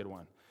 Prayer is a good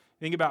one.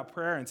 Think about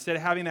prayer. Instead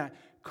of having that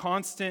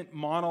constant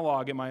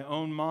monologue in my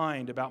own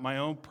mind about my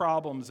own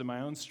problems and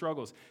my own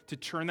struggles, to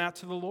turn that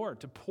to the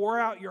Lord, to pour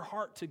out your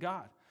heart to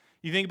God.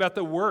 You think about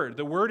the Word.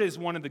 The Word is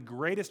one of the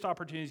greatest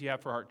opportunities you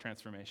have for heart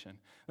transformation.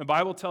 The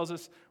Bible tells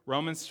us,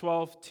 Romans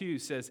 12:2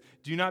 says,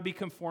 do not be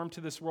conformed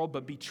to this world,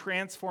 but be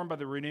transformed by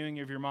the renewing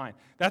of your mind.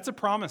 That's a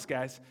promise,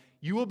 guys.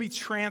 You will be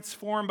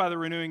transformed by the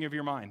renewing of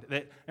your mind.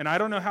 And I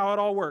don't know how it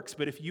all works,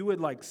 but if you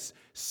would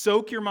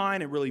soak your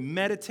mind and really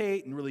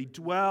meditate and really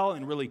dwell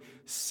and really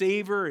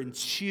savor and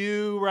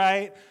chew,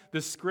 right,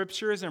 the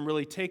Scriptures and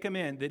really take them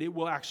in, that it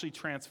will actually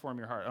transform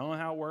your heart. I don't know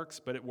how it works,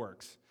 but it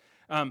works.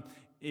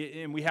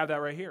 And we have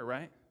that right here,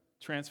 right?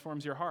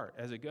 Transforms your heart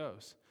as it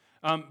goes.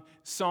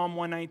 Psalm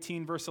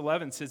 119, verse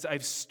 11 says,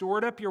 I've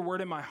stored up your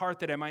word in my heart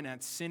that I might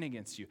not sin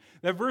against you.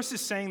 That verse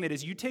is saying that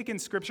as you take in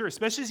Scripture,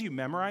 especially as you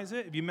memorize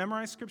it, have you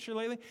memorized Scripture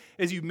lately?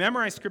 As you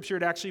memorize Scripture,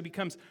 it actually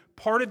becomes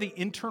part of the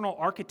internal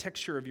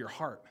architecture of your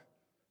heart.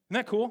 Isn't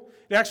that cool?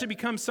 It actually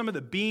becomes some of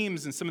the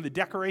beams and some of the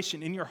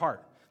decoration in your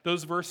heart.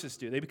 Those verses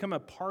do. They become a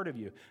part of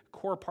you, a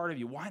core part of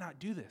you. Why not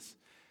do this?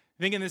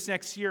 I think in this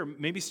next year,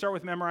 maybe start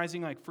with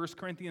memorizing like 1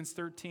 Corinthians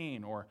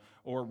 13 or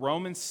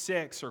Romans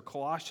 6 or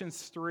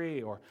Colossians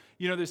 3 or,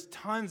 there's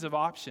tons of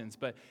options,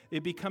 but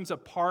it becomes a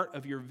part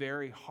of your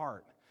very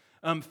heart.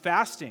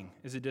 Fasting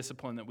is a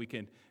discipline that we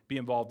can be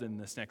involved in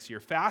this next year.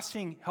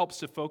 Fasting helps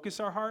to focus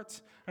our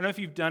hearts. I don't know if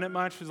you've done it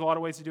much. There's a lot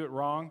of ways to do it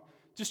wrong.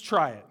 Just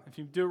try it. If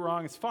you do it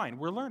wrong, it's fine.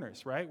 We're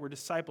learners, right? We're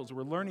disciples.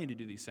 We're learning to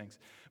do these things.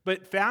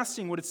 But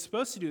fasting, what it's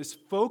supposed to do is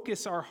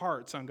focus our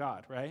hearts on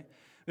God, right?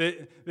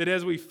 That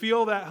as we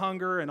feel that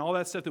hunger and all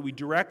that stuff, that we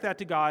direct that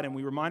to God and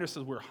we remind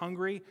ourselves we're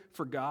hungry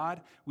for God,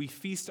 we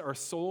feast our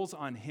souls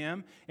on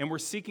Him, and we're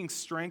seeking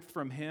strength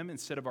from Him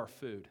instead of our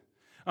food.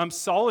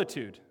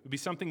 Solitude would be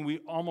something we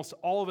almost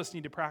all of us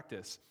need to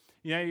practice.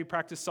 You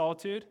practice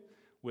solitude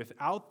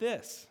without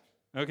this,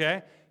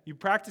 okay? You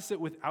practice it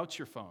without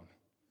your phone,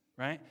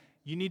 right?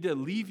 You need to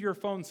leave your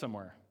phone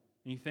somewhere.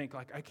 And you think,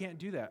 I can't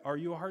do that. Are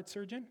you a heart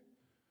surgeon?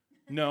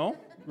 No,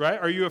 right?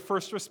 Are you a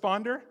first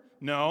responder?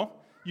 No.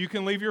 You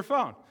can leave your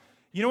phone.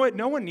 You know what?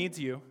 No one needs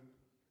you.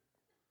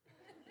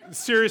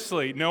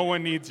 Seriously, no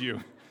one needs you.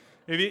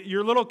 If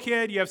you're a little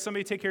kid, you have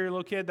somebody take care of your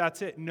little kid,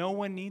 that's it. No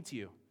one needs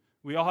you.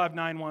 We all have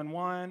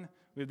 911.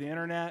 We have the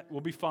internet.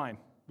 We'll be fine.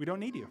 We don't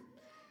need you.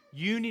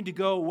 You need to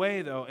go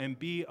away, though, and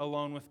be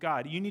alone with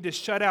God. You need to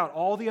shut out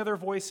all the other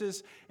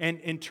voices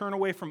and turn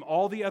away from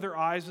all the other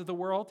eyes of the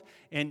world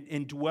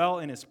and dwell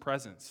in His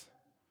presence.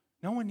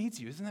 No one needs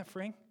you. Isn't that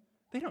freeing?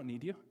 They don't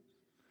need you.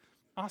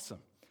 Awesome.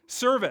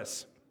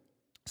 Service.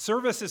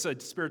 Service is a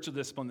spiritual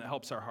discipline that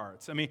helps our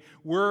hearts.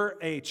 We're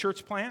a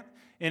church plant,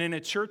 and in a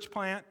church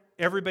plant,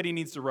 everybody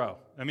needs to row.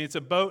 It's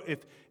a boat.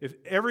 If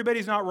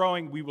everybody's not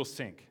rowing, we will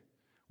sink.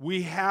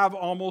 We have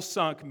almost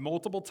sunk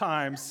multiple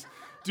times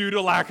due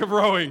to lack of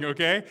rowing,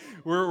 okay?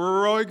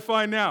 We're rowing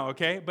fine now,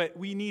 okay? But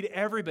we need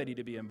everybody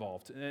to be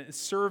involved.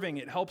 Serving,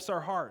 it helps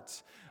our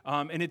hearts.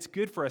 And it's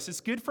good for us.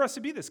 It's good for us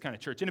to be this kind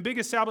of church. In a big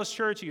established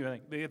church,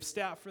 they have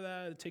staff for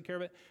that to take care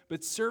of it.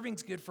 But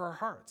serving's good for our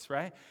hearts,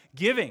 right?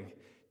 Giving.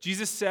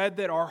 Jesus said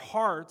that our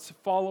hearts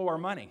follow our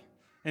money.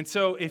 And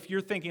so if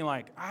you're thinking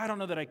like, I don't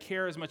know that I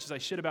care as much as I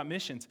should about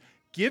missions,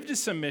 give to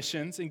some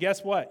missions, and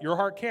guess what? Your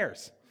heart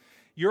cares.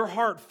 Your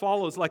heart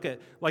follows like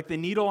the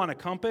needle on a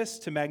compass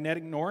to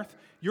magnetic north.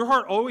 Your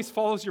heart always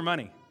follows your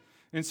money.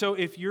 And so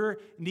if you're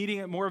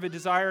needing more of a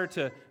desire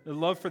to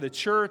love for the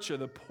church or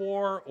the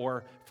poor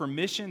or for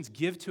missions,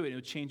 give to it.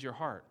 It'll change your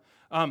heart.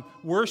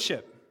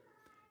 Worship.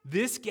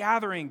 This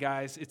gathering,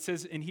 guys, it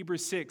says in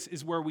Hebrews 6,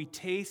 is where we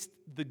taste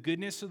the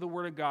goodness of the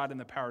Word of God and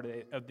the power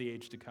of the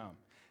age to come.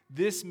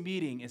 This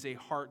meeting is a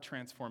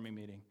heart-transforming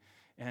meeting.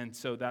 And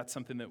so that's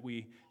something that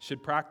we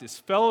should practice.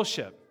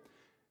 Fellowship.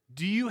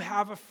 Do you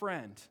have a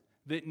friend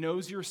that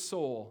knows your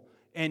soul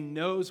and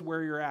knows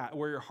where you're at,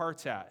 where your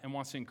heart's at, and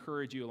wants to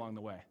encourage you along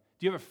the way?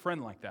 Do you have a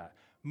friend like that?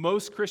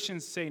 Most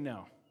Christians say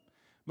no.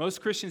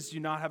 Most Christians do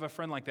not have a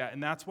friend like that,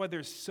 and that's why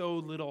there's so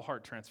little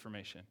heart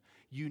transformation.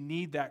 You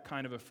need that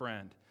kind of a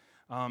friend.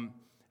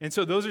 And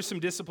so those are some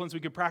disciplines we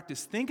could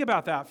practice. Think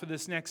about that for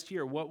this next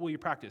year. What will you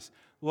practice?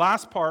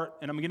 Last part,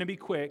 and I'm going to be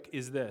quick,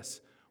 is this.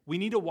 We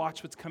need to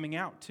watch what's coming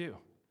out, too.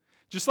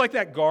 Just like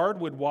that guard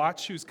would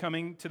watch who's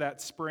coming to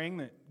that spring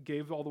that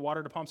gave all the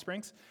water to Palm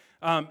Springs,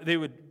 they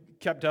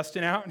kept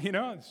dusting out,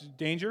 it's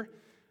danger.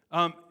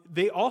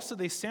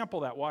 They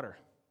sample that water.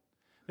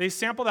 They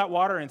sample that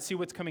water and see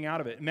what's coming out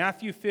of it.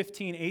 Matthew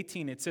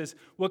 15:18, it says,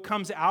 what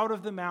comes out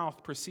of the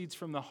mouth proceeds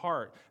from the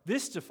heart.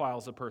 This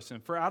defiles a person,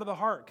 for out of the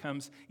heart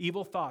comes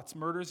evil thoughts,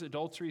 murders,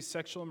 adulteries,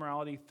 sexual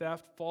immorality,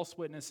 theft, false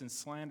witness, and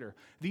slander.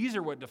 These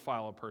are what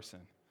defile a person.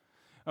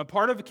 A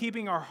part of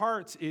keeping our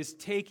hearts is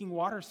taking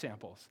water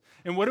samples.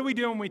 And what do we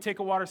do when we take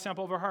a water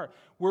sample of our heart?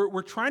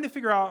 We're trying to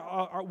figure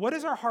out what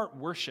does our heart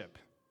worship?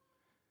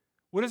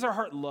 What does our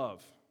heart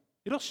love?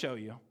 It'll show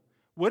you.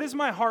 What does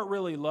my heart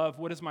really love?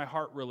 What does my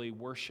heart really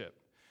worship?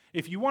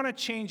 If you want to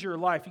change your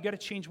life, you got to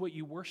change what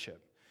you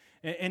worship.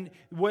 And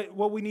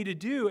what we need to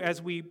do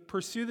as we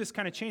pursue this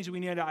kind of change, we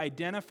need to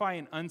identify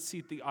and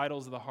unseat the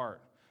idols of the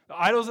heart.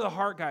 The idols of the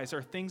heart, guys,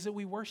 are things that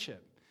we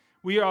worship.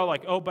 We are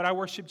like, oh, but I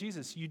worship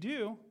Jesus. You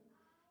do.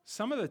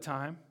 Some of the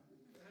time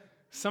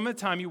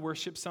you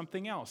worship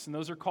something else, and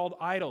those are called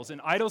idols. And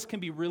idols can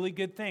be really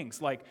good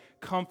things like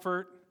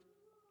comfort,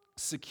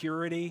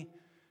 security,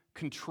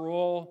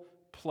 control,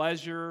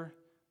 pleasure,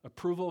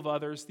 approval of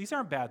others. These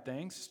aren't bad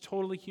things. It's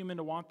totally human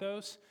to want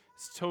those.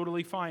 It's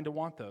totally fine to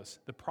want those.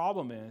 The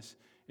problem is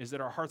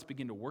that our hearts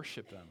begin to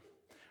worship them.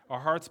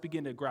 Our hearts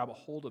begin to grab a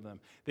hold of them.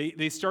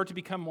 They start to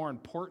become more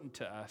important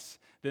to us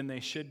than they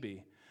should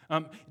be.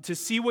 To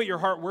see what your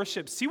heart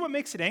worships, see what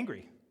makes it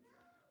angry.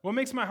 What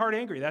makes my heart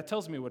angry? That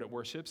tells me what it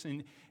worships.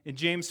 In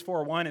James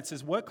 4:1, it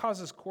says, what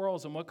causes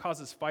quarrels and what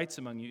causes fights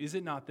among you? Is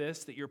it not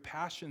this, that your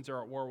passions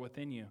are at war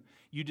within you?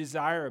 You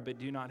desire but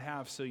do not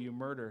have, so you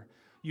murder.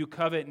 You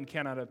covet and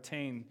cannot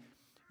obtain.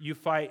 You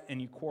fight and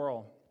you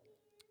quarrel.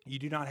 You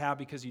do not have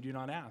because you do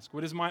not ask.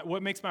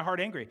 What makes my heart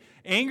angry?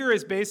 Anger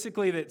is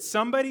basically that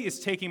somebody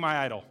is taking my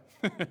idol.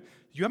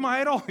 You have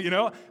my idol?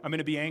 I'm going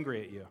to be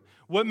angry at you.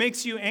 What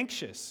makes you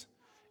anxious?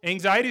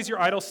 Anxiety is your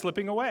idol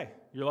slipping away.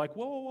 You're like,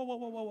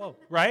 whoa,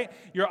 right?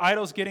 Your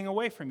idol's getting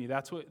away from you.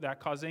 That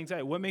causes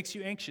anxiety. What makes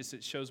you anxious?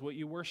 It shows what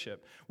you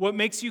worship. What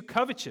makes you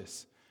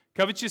covetous?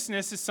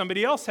 Covetousness is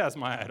somebody else has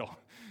my idol.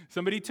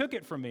 Somebody took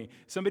it from me.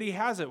 Somebody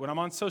has it. When I'm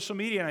on social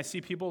media and I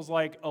see people's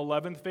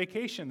 11th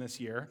vacation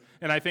this year,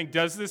 and I think,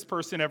 does this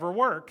person ever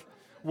work?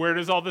 Where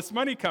does all this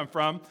money come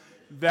from?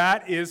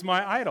 That is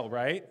my idol,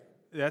 right?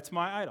 That's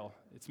my idol.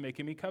 It's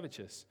making me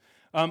covetous.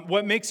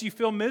 What makes you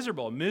feel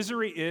miserable?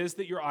 Misery is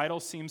that your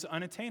idol seems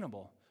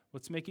unattainable.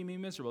 What's making me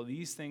miserable?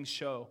 These things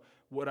show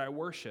what I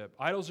worship.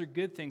 Idols are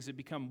good things that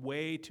become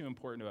way too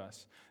important to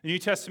us. In the New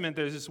Testament,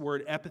 there's this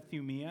word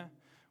epithumia,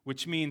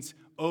 which means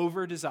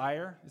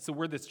over-desire. It's the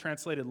word that's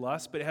translated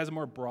lust, but it has a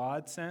more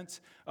broad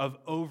sense of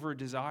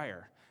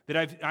over-desire.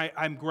 That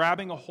I'm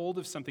grabbing a hold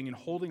of something and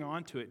holding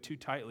on to it too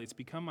tightly. It's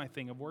become my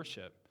thing of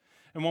worship.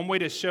 And one way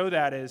to show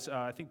that is,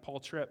 I think Paul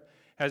Tripp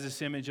has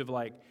this image of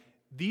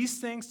these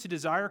things, to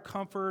desire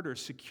comfort or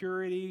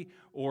security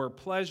or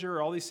pleasure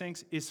or all these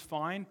things is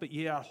fine, but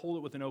you got to hold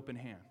it with an open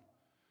hand.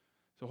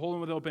 So hold it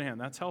with an open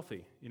hand. That's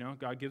healthy.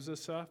 God gives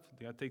us stuff.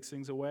 God takes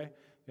things away.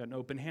 You got an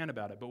open hand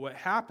about it. But what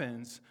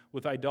happens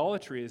with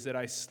idolatry is that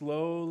I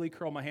slowly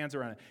curl my hands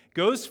around it. It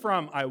goes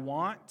from I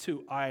want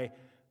to I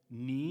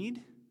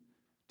need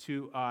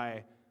to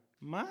I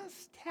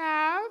must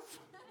have.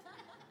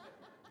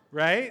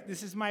 Right?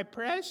 This is my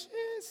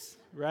precious.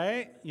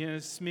 Right?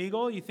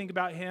 Smeagol, you think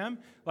about him.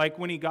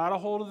 When he got a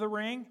hold of the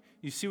ring,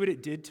 you see what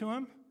it did to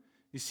him?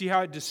 You see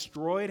how it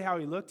destroyed how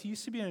he looked? He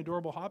used to be an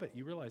adorable hobbit.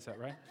 You realize that,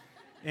 right?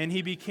 And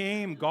he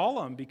became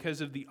Gollum because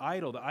of the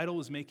idol. The idol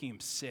was making him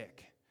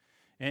sick.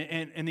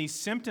 And these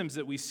symptoms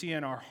that we see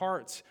in our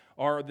hearts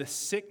are the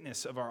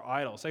sickness of our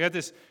idols. I got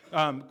this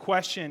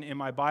question in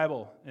my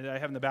Bible that I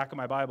have in the back of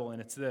my Bible,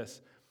 and it's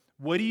this.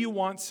 What do you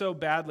want so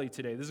badly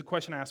today? This is a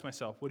question I ask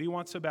myself. What do you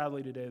want so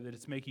badly today that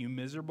it's making you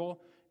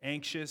miserable,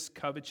 anxious,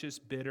 covetous,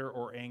 bitter,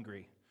 or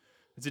angry?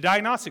 It's a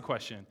diagnostic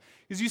question.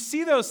 Because you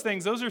see those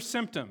things, those are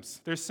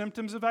symptoms. They're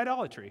symptoms of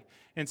idolatry.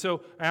 And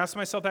so I ask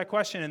myself that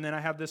question, and then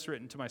I have this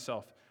written to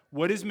myself.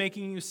 What is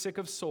making you sick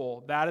of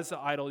soul? That is the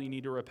idol you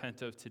need to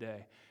repent of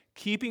today.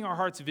 Keeping our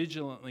hearts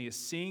vigilantly is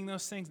seeing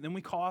those things. Then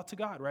we call out to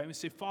God, right? We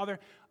say, Father,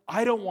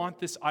 I don't want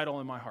this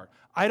idol in my heart.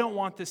 I don't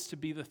want this to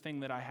be the thing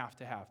that I have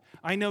to have.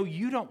 I know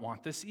you don't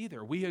want this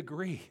either. We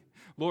agree.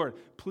 Lord,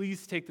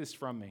 please take this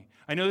from me.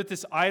 I know that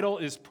this idol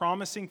is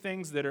promising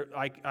things that are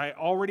I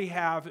already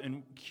have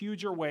in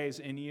huger ways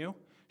in you.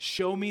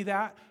 Show me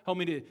that. Help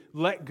me to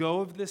let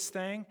go of this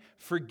thing.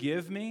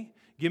 Forgive me.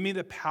 Give me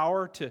the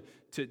power to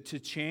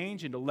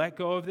change and to let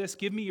go of this.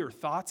 Give me your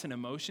thoughts and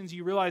emotions.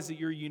 You realize that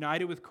you're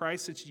united with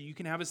Christ so that you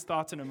can have his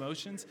thoughts and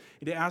emotions.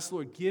 And to ask,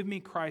 Lord, give me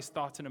Christ's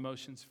thoughts and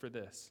emotions for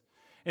this.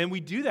 And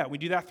we do that. We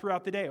do that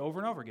throughout the day over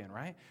and over again,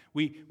 right?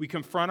 We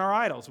confront our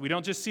idols. We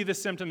don't just see the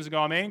symptoms and go,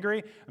 I'm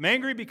angry. I'm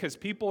angry because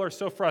people are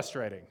so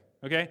frustrating,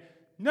 okay?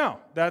 No,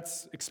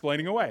 that's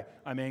explaining away.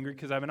 I'm angry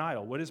because I have an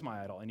idol. What is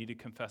my idol? I need to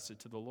confess it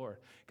to the Lord.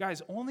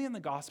 Guys, only in the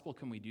gospel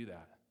can we do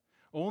that.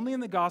 Only in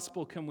the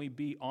gospel can we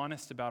be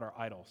honest about our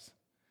idols.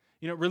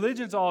 You know,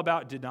 religion's all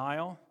about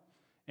denial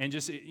and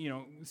just,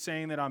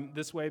 saying that I'm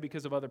this way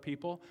because of other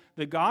people.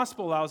 The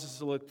gospel allows us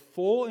to look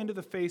full into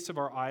the face of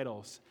our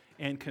idols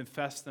and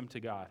confess them to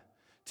God.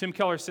 Tim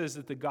Keller says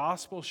that the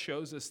gospel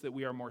shows us that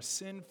we are more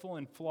sinful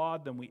and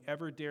flawed than we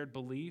ever dared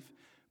believe,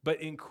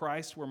 but in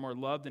Christ we're more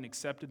loved and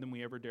accepted than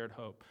we ever dared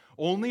hope.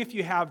 Only if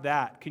you have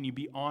that can you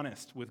be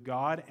honest with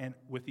God and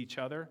with each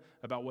other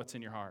about what's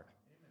in your heart.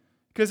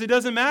 Because it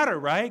doesn't matter,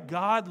 right?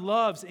 God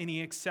loves and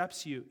he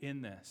accepts you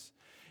in this.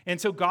 And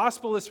so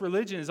gospelless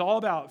religion is all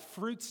about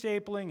fruit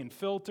stapling and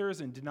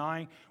filters and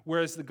denying,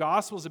 whereas the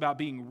gospel is about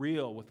being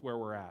real with where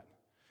we're at.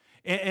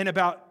 And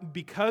about,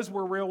 because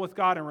we're real with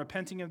God and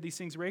repenting of these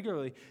things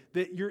regularly,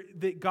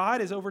 that God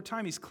is over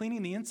time, he's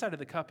cleaning the inside of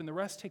the cup and the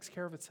rest takes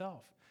care of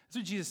itself. That's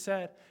what Jesus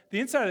said. The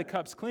inside of the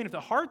cup's clean. If the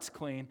heart's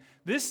clean,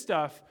 this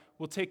stuff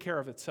will take care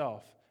of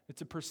itself. It's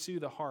to pursue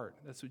the heart.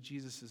 That's what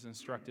Jesus has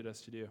instructed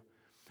us to do.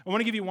 I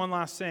want to give you one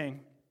last thing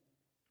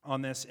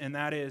on this, and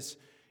that is,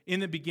 in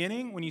the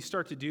beginning, when you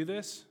start to do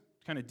this,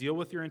 kind of deal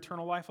with your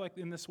internal life like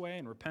in this way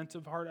and repent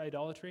of heart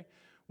idolatry,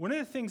 one of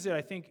the things that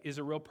I think is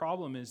a real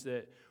problem is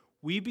that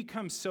we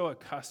become so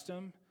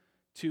accustomed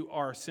to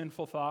our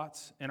sinful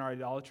thoughts and our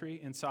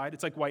idolatry inside.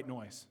 It's like white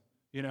noise,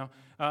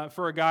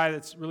 For a guy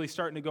that's really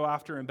starting to go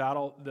after and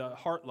battle the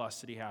heart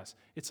lust that he has,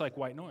 it's like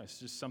white noise,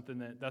 just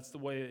something that's the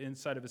way the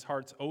inside of his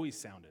heart's always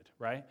sounded,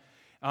 right?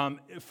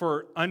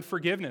 For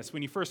unforgiveness,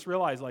 when you first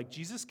realize,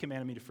 Jesus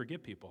commanded me to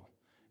forgive people,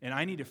 and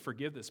I need to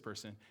forgive this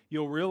person,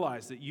 you'll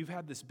realize that you've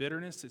had this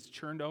bitterness that's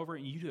churned over,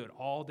 and you do it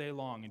all day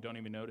long and don't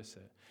even notice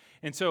it.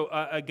 And so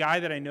a guy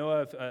that I know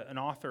of, an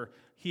author,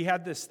 he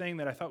had this thing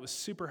that I thought was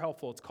super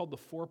helpful. It's called the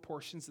 4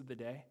 portions of the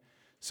day.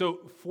 So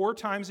 4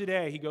 times a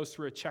day, he goes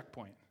through a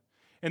checkpoint.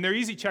 And they're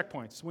easy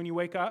checkpoints. When you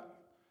wake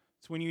up,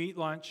 it's when you eat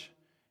lunch.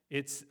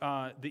 It's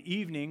the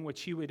evening,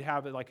 which he would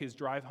have like his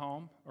drive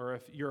home, or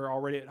if you're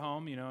already at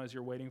home, as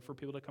you're waiting for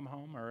people to come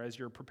home, or as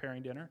you're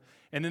preparing dinner.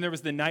 And then there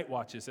was the night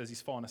watches as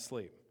he's falling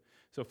asleep.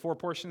 So 4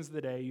 portions of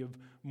the day. You have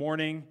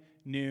morning,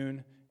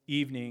 noon,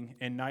 evening,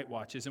 and night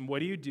watches. And what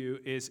do you do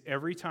is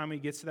every time he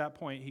gets to that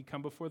point, he'd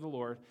come before the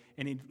Lord,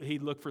 and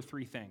he'd look for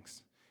 3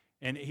 things.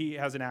 And he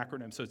has an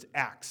acronym, so it's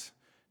ACTS.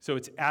 So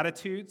it's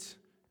attitudes,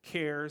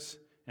 cares,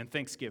 and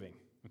thanksgiving,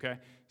 okay?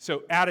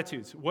 So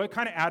attitudes. What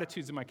kind of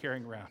attitudes am I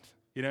carrying around?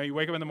 You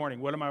wake up in the morning.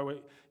 What am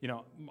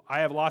I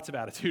have lots of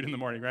attitude in the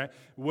morning, right?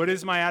 What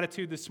is my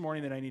attitude this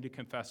morning that I need to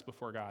confess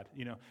before God,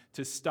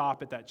 to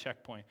stop at that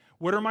checkpoint?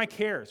 What are my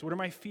cares? What are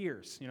my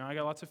fears? I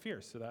got lots of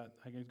fears, so that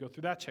I can go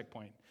through that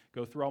checkpoint,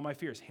 go through all my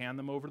fears, hand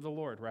them over to the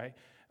Lord, right?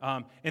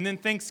 And then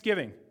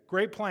Thanksgiving.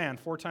 Great plan,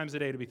 4 times a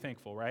day to be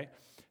thankful, right?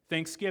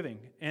 Thanksgiving.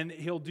 And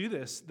he'll do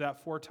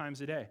that 4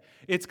 times a day.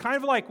 It's kind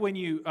of like when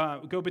you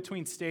go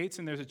between states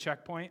and there's a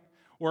checkpoint,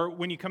 or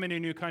when you come into a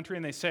new country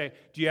and they say,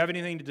 do you have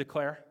anything to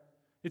declare?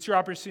 It's your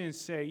opportunity to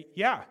say,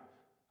 yeah,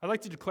 I'd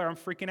like to declare I'm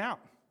freaking out.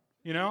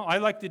 I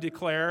like to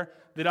declare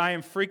that I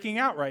am freaking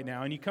out right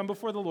now. And you come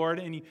before the Lord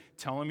and you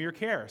tell him your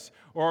cares.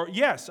 Or,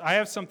 yes, I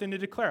have something to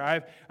declare.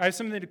 I have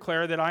something to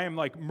declare that I am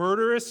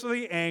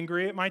murderously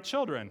angry at my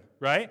children,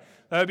 right?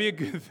 That would be a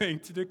good thing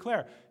to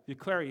declare.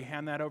 Declare, you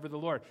hand that over to the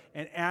Lord.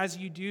 And as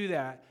you do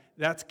that,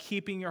 that's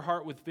keeping your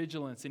heart with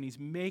vigilance, and he's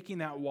making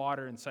that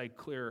water inside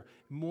clearer.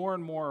 More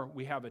and more,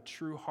 we have a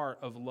true heart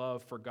of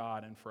love for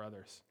God and for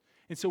others.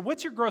 And so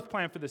what's your growth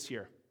plan for this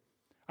year?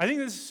 I think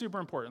this is super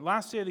important.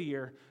 Last day of the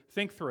year,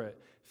 think through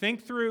it.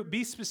 Think through,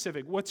 be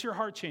specific. What's your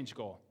heart change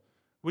goal?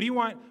 What do you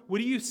want? What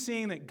are you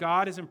seeing that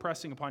God is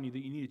impressing upon you that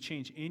you need to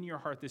change in your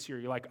heart this year?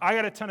 You're like, I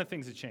got a ton of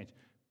things to change.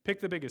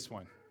 Pick the biggest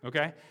one,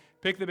 okay?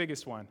 Pick the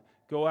biggest one.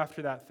 Go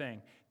after that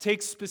thing.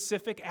 Take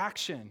specific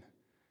action.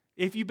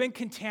 If you've been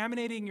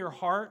contaminating your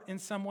heart in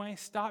some way,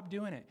 stop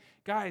doing it.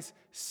 Guys,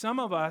 some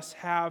of us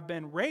have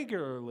been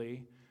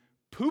regularly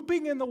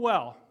pooping in the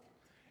well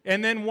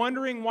and then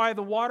wondering why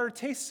the water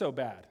tastes so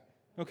bad,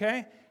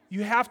 okay?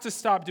 You have to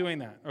stop doing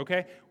that,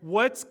 okay?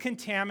 What's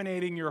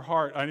contaminating your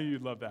heart? I knew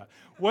you'd love that.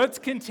 What's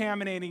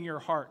contaminating your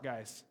heart,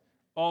 guys,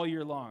 all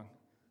year long?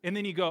 And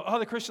then you go, oh,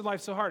 the Christian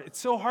life's so hard. It's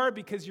so hard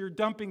because you're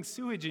dumping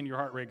sewage in your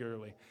heart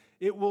regularly.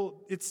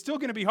 It's still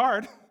going to be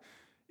hard.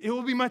 It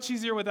will be much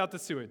easier without the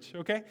sewage,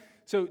 okay?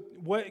 So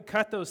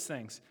cut those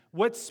things.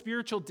 What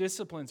spiritual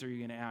disciplines are you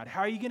going to add?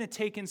 How are you going to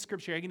take in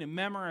Scripture? How are you going to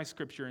memorize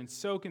Scripture and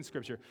soak in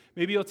Scripture?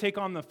 Maybe you'll take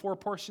on the 4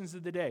 portions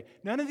of the day.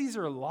 None of these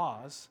are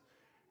laws.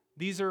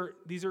 These are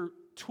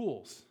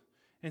tools.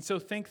 And so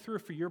think through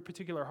for your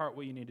particular heart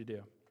what you need to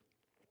do.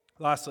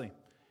 Lastly,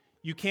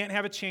 you can't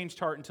have a changed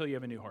heart until you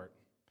have a new heart.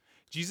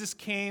 Jesus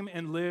came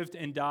and lived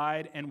and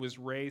died and was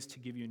raised to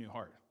give you a new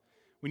heart.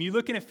 When you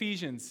look in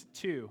Ephesians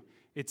 2,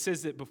 it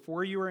says that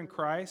before you were in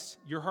Christ,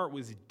 your heart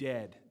was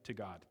dead to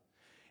God.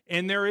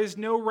 And there is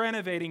no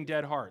renovating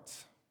dead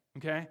hearts,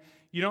 okay?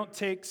 You don't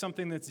take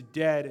something that's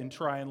dead and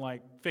try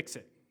and fix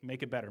it,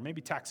 make it better. Maybe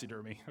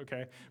taxidermy,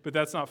 okay? But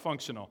that's not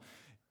functional.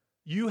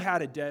 You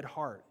had a dead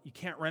heart. You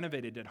can't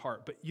renovate a dead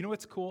heart. But you know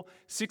what's cool?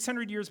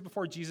 600 years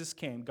before Jesus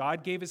came,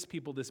 God gave his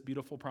people this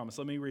beautiful promise.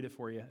 Let me read it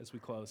for you as we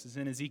close. It's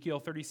in Ezekiel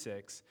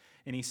 36,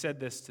 and he said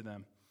this to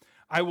them.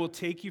 I will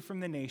take you from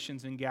the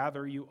nations and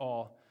gather you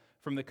all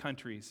from the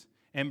countries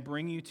and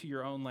bring you to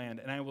your own land,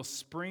 and I will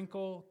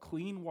sprinkle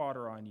clean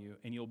water on you,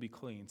 and you'll be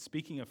clean.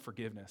 Speaking of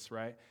forgiveness,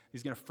 right?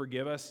 He's going to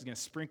forgive us. He's going to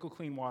sprinkle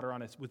clean water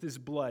on us. With his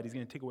blood, he's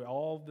going to take away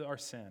all of our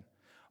sin.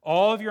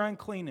 All of your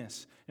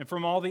uncleanness, and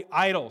from all the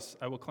idols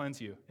I will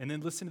cleanse you. And then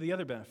listen to the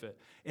other benefit.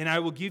 And I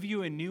will give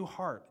you a new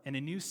heart, and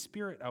a new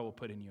spirit I will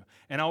put in you.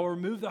 And I will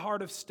remove the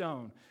heart of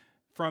stone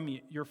from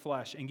your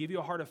flesh, and give you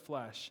a heart of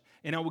flesh.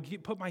 And I will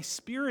put my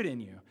spirit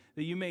in you,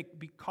 that you may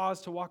be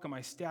caused to walk on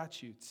my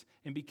statutes,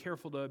 and be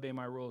careful to obey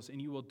my rules.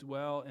 And you will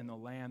dwell in the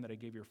land that I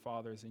gave your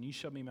fathers, and you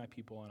shall be my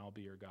people, and I'll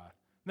be your God.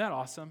 Isn't that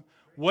awesome?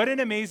 What an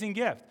amazing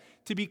gift.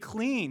 To be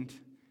cleaned,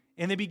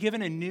 and then be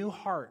given a new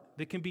heart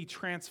that can be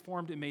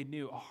transformed and made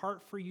new. A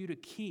heart for you to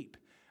keep.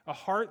 A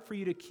heart for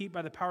you to keep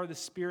by the power of the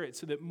Spirit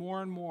so that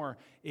more and more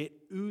it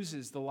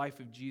oozes the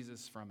life of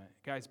Jesus from it.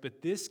 Guys,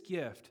 but this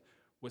gift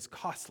was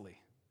costly.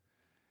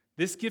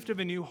 This gift of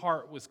a new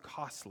heart was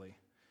costly.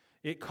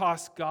 It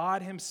cost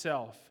God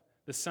himself,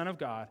 the Son of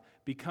God,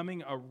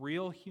 becoming a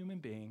real human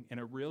being in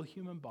a real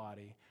human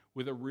body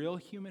with a real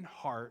human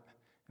heart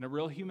and a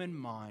real human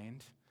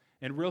mind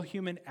and real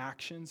human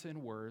actions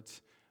and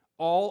words,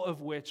 all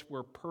of which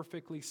were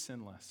perfectly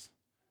sinless.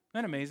 Isn't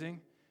that amazing?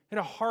 It had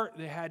a heart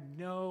that had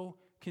no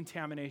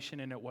contamination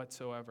in it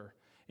whatsoever.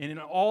 And in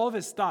all of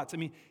his thoughts,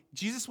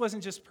 Jesus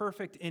wasn't just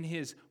perfect in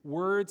his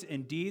words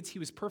and deeds, he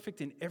was perfect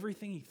in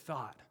everything he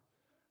thought,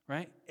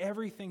 right?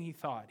 Everything he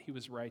thought, he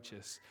was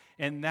righteous.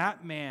 And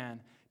that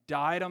man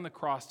died on the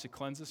cross to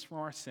cleanse us from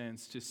our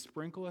sins, to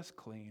sprinkle us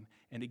clean,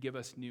 and to give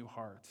us new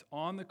hearts.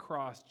 On the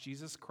cross,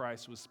 Jesus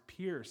Christ was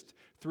pierced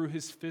through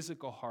his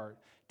physical heart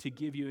to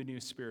give you a new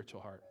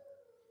spiritual heart.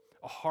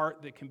 A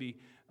heart that can be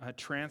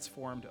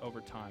transformed over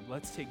time.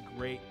 Let's take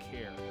great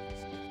care of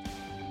this.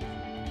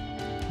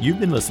 You've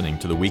been listening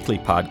to the weekly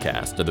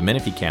podcast of the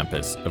Menifee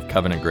campus of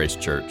Covenant Grace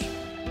Church.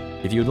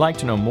 If you would like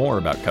to know more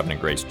about Covenant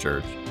Grace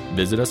Church,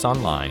 visit us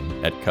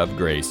online at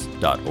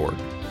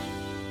covgrace.org.